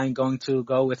pick, I'm going to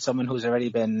go with someone who's already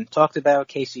been talked about,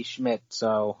 Casey Schmidt.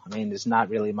 So, I mean, there's not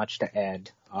really much to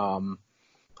add.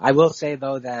 I will say,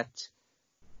 though, that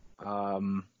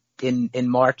in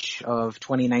March of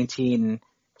 2019,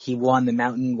 he won the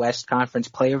Mountain West Conference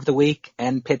Player of the Week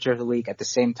and Pitcher of the Week at the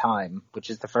same time, which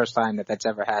is the first time that that's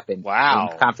ever happened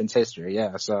in conference history.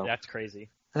 Yeah, so that's crazy.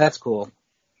 That's cool.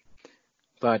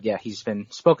 But yeah, he's been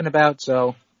spoken about,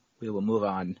 so we will move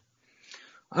on.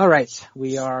 All right,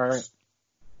 we are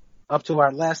up to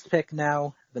our last pick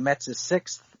now. The Mets is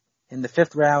 6th in the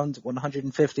 5th round,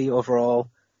 150 overall.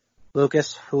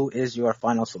 Lucas, who is your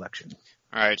final selection?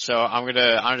 All right, so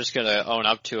I'm just gonna own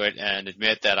up to it and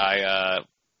admit that I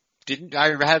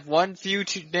had one few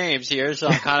names here, so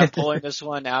I'm kind of pulling this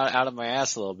one out of my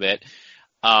ass a little bit.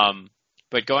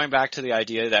 But going back to the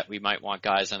idea that we might want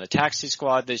guys on the taxi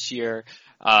squad this year,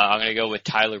 I'm gonna go with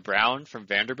Tyler Brown from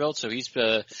Vanderbilt. So he's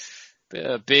a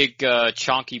big,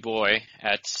 chonky boy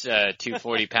at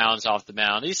 240 pounds off the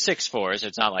mound. He's 6'4", so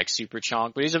it's not like super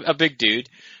chonk, but he's a big dude.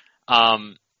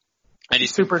 And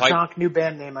he's super chonk, new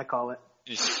band name, I call it.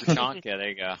 Super chonk, yeah, there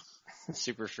you go.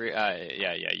 Super free,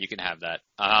 yeah, you can have that.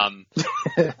 You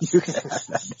can have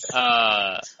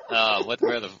that. What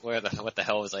the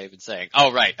hell was I even saying?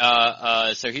 Oh, right.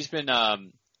 So he's been,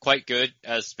 quite good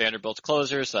as Vanderbilt's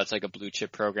closer, so that's like a blue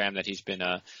chip program that he's been,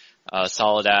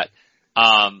 solid at.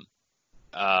 And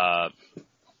now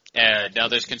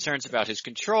there's concerns about his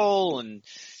control and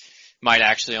might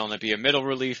actually only be a middle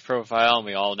relief profile, and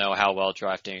we all know how well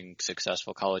drafting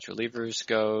successful college relievers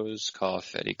goes.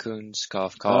 Cough, Eddie Coons,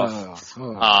 cough, cough.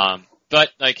 But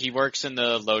like he works in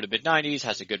the low to mid 90s,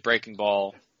 has a good breaking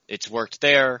ball. It's worked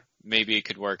there. Maybe it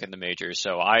could work in the majors.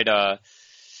 So I'd,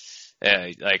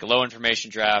 like low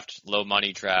information draft, low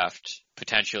money draft,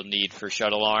 potential need for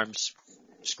shuttle arms.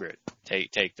 Screw it.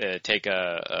 Take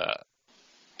a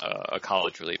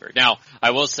college reliever. Now, I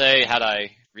will say, had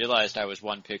I realized I was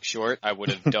one pick short, I would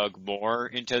have dug more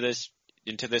into this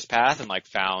path and like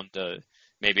found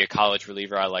maybe a college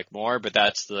reliever I like more, but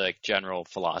that's the like general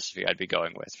philosophy I'd be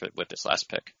going with this last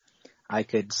pick. I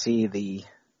could see the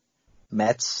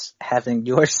Mets having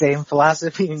your same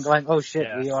philosophy and going, oh shit,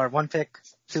 we are one pick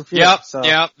too few. Yep, so.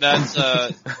 Yep, that's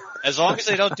as long as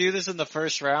they don't do this in the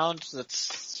first round,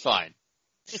 that's fine.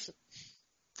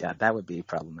 Yeah, that would be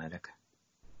problematic.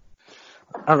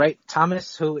 All right,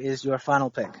 Thomas, who is your final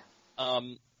pick?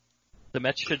 The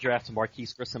Mets should draft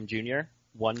Marquise Grissom Jr.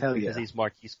 Because he's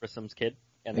Marquise Grissom's kid.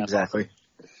 And that's exactly.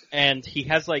 Awesome. And he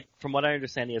has from what I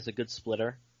understand, he has a good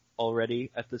splitter already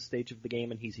at this stage of the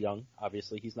game, and he's young.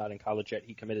 Obviously, he's not in college yet.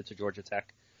 He committed to Georgia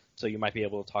Tech, so you might be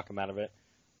able to talk him out of it.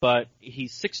 But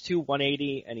he's 6'2",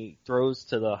 180, and he throws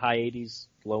to the high 80s,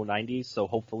 low 90s, so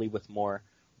hopefully with more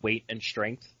weight and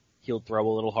strength, he'll throw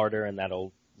a little harder, and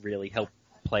that'll really help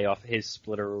play off his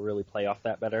splitter will really play off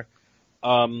that better.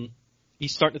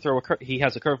 He's starting to throw he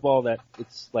has a curveball that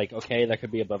it's like, okay, that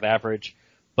could be above average,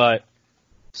 but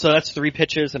so that's 3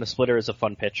 pitches and a splitter is a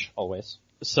fun pitch always.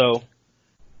 So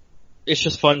it's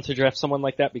just fun to draft someone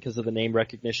like that because of the name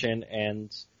recognition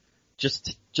and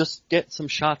just get some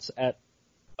shots at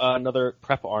another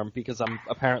prep arm because I'm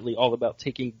apparently all about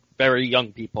taking very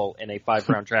young people in a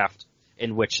 5-round draft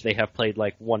in which they have played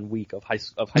like 1 week of high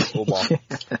school ball.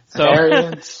 So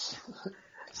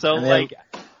like.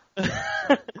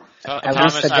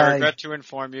 Thomas, I regret to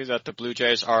inform you that the Blue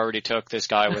Jays already took this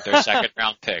guy with their second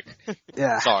round pick.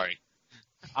 Yeah. Sorry.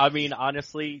 I mean,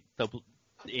 honestly,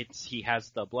 he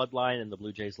has the bloodline and the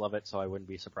Blue Jays love it, so I wouldn't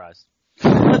be surprised.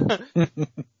 That's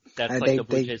the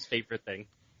Blue Jays' favorite thing.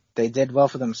 They did well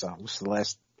for themselves the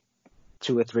last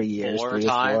 2 or 3 years. 4 3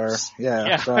 times. or 4.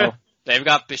 Yeah. So they've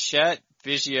got Bichette,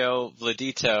 Biggio,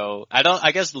 Vladito.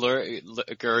 I guess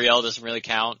Gurriel doesn't really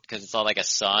count because it's not like a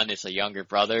son; it's a younger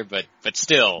brother. But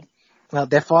still. Well,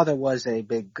 their father was a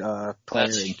big player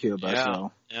in Cuba,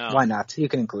 so why not? You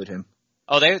can include him.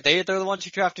 Oh, they're the ones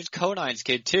who drafted Conine's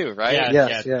kid too, right?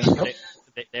 Yeah.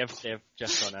 They have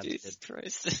Jeff Conine's kid. Jesus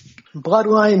Christ.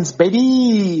 Bloodlines,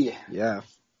 baby! Yeah.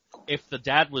 If the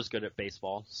dad was good at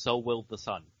baseball, so will the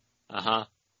son. Uh-huh.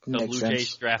 The Blue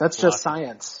Jays draft. That's just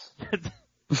science.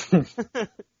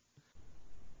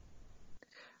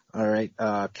 All right,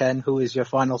 Ken, who is your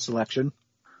final selection?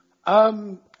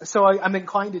 So I'm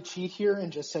inclined to cheat here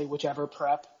and just say whichever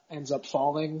prep ends up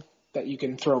falling that you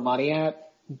can throw money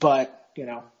at, but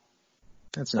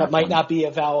that might not be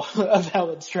a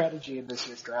valid strategy in this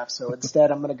year's draft. So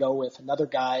instead, I'm going to go with another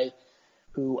guy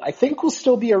who I think will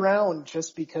still be around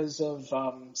just because of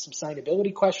some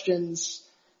signability questions,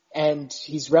 and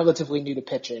he's relatively new to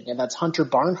pitching, and that's Hunter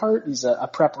Barnhart. He's a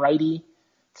prep righty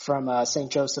from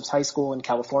St. Joseph's High School in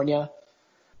California.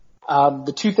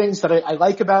 The two things that I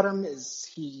like about him is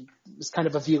he was kind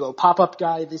of a velo pop-up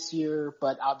guy this year,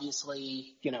 but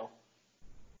obviously,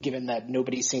 given that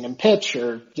nobody's seen him pitch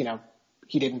or,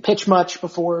 he didn't pitch much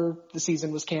before the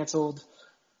season was canceled,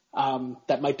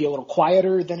 that might be a little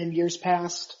quieter than in years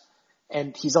past.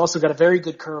 And he's also got a very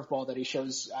good curveball that he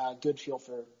shows good feel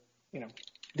for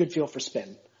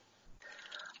spin.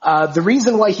 The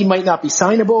reason why he might not be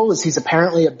signable is he's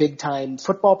apparently a big-time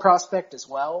football prospect as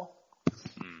well.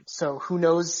 So who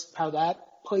knows how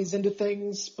that plays into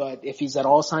things, but if he's at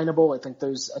all signable, I think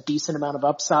there's a decent amount of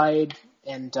upside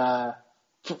and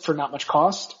for not much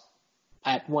cost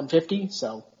at $150,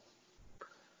 so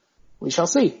we shall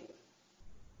see.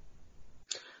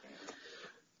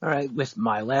 All right, with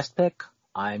my last pick,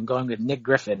 I'm going with Nick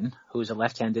Griffin, who's a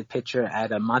left-handed pitcher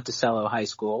at Monticello High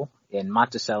School in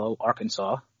Monticello,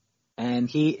 Arkansas. And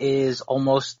he is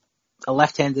almost a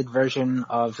left-handed version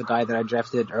of the guy that I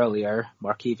drafted earlier,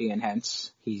 Markevian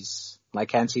Hentz. He's like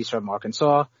Hentz, he's from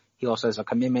Arkansas. He also has a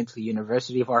commitment to the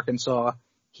University of Arkansas.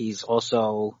 He's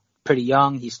also pretty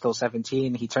young. He's still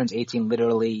 17. He turns 18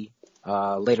 literally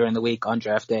later in the week on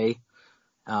draft day.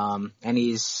 And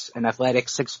he's an athletic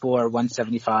 6'4",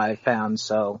 175 pounds,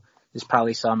 so there's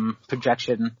probably some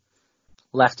projection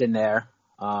left in there.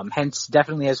 Hentz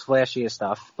definitely has flashier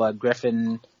stuff, but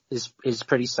Griffin is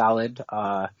pretty solid.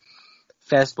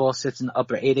 Fastball sits in the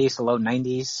upper 80s to low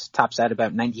 90s, tops out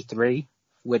about 93,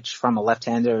 which from a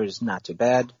left-hander is not too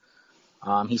bad.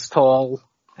 He's tall,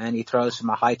 and he throws from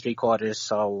a high 3/4,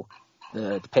 so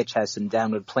the pitch has some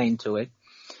downward plane to it.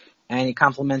 And he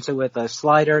complements it with a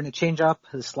slider and a changeup.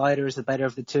 The slider is the better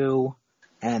of the two,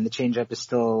 and the changeup is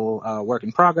still work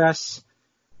in progress.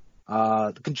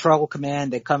 The control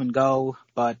command, they come and go,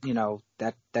 but,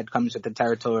 that comes with the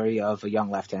territory of a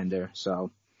young left-hander.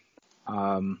 So,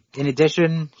 in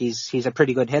addition, he's a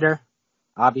pretty good hitter.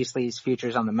 Obviously, his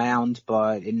future's on the mound,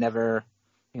 but it never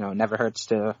hurts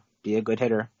to be a good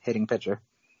hitting pitcher.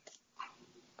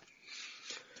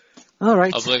 All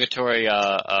right. Obligatory,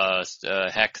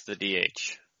 heck the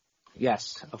DH.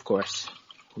 Yes, of course.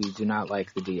 We do not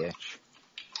like the DH.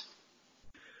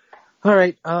 All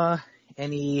right.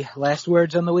 Any last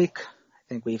words on the week? I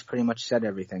think we've pretty much said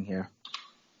everything here.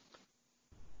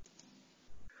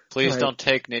 Please don't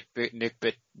take Forget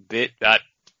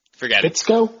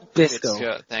it.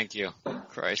 Bisco. Thank you.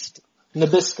 Christ.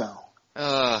 Nabisco.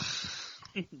 I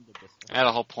had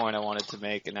a whole point I wanted to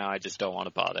make, and now I just don't want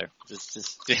to bother.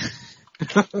 Just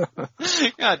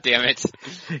God damn it.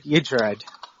 You tried.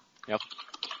 Yep.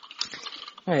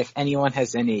 All right, if anyone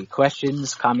has any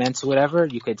questions, comments, whatever,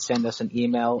 you could send us an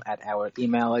email at our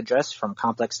email address from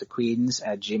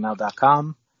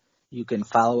complextoqueens@gmail.com. You can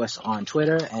follow us on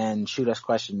Twitter and shoot us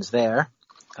questions there.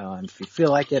 If you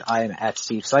feel like it, I am at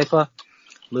Steve Seifa.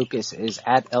 Lucas is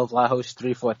at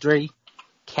elvlahos343.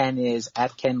 Ken is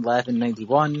at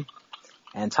Ken1191.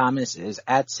 And Thomas is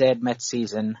at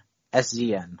SadMetSeason,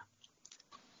 SZN.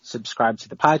 Subscribe to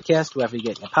the podcast, wherever you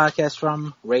get your podcast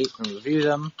from. Rate and review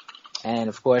them. And,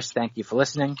 of course, thank you for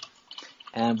listening.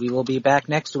 And we will be back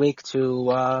next week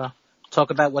to talk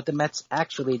about what the Mets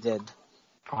actually did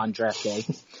on draft day.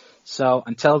 So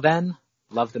until then,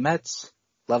 love the Mets.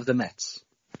 Love the Mets.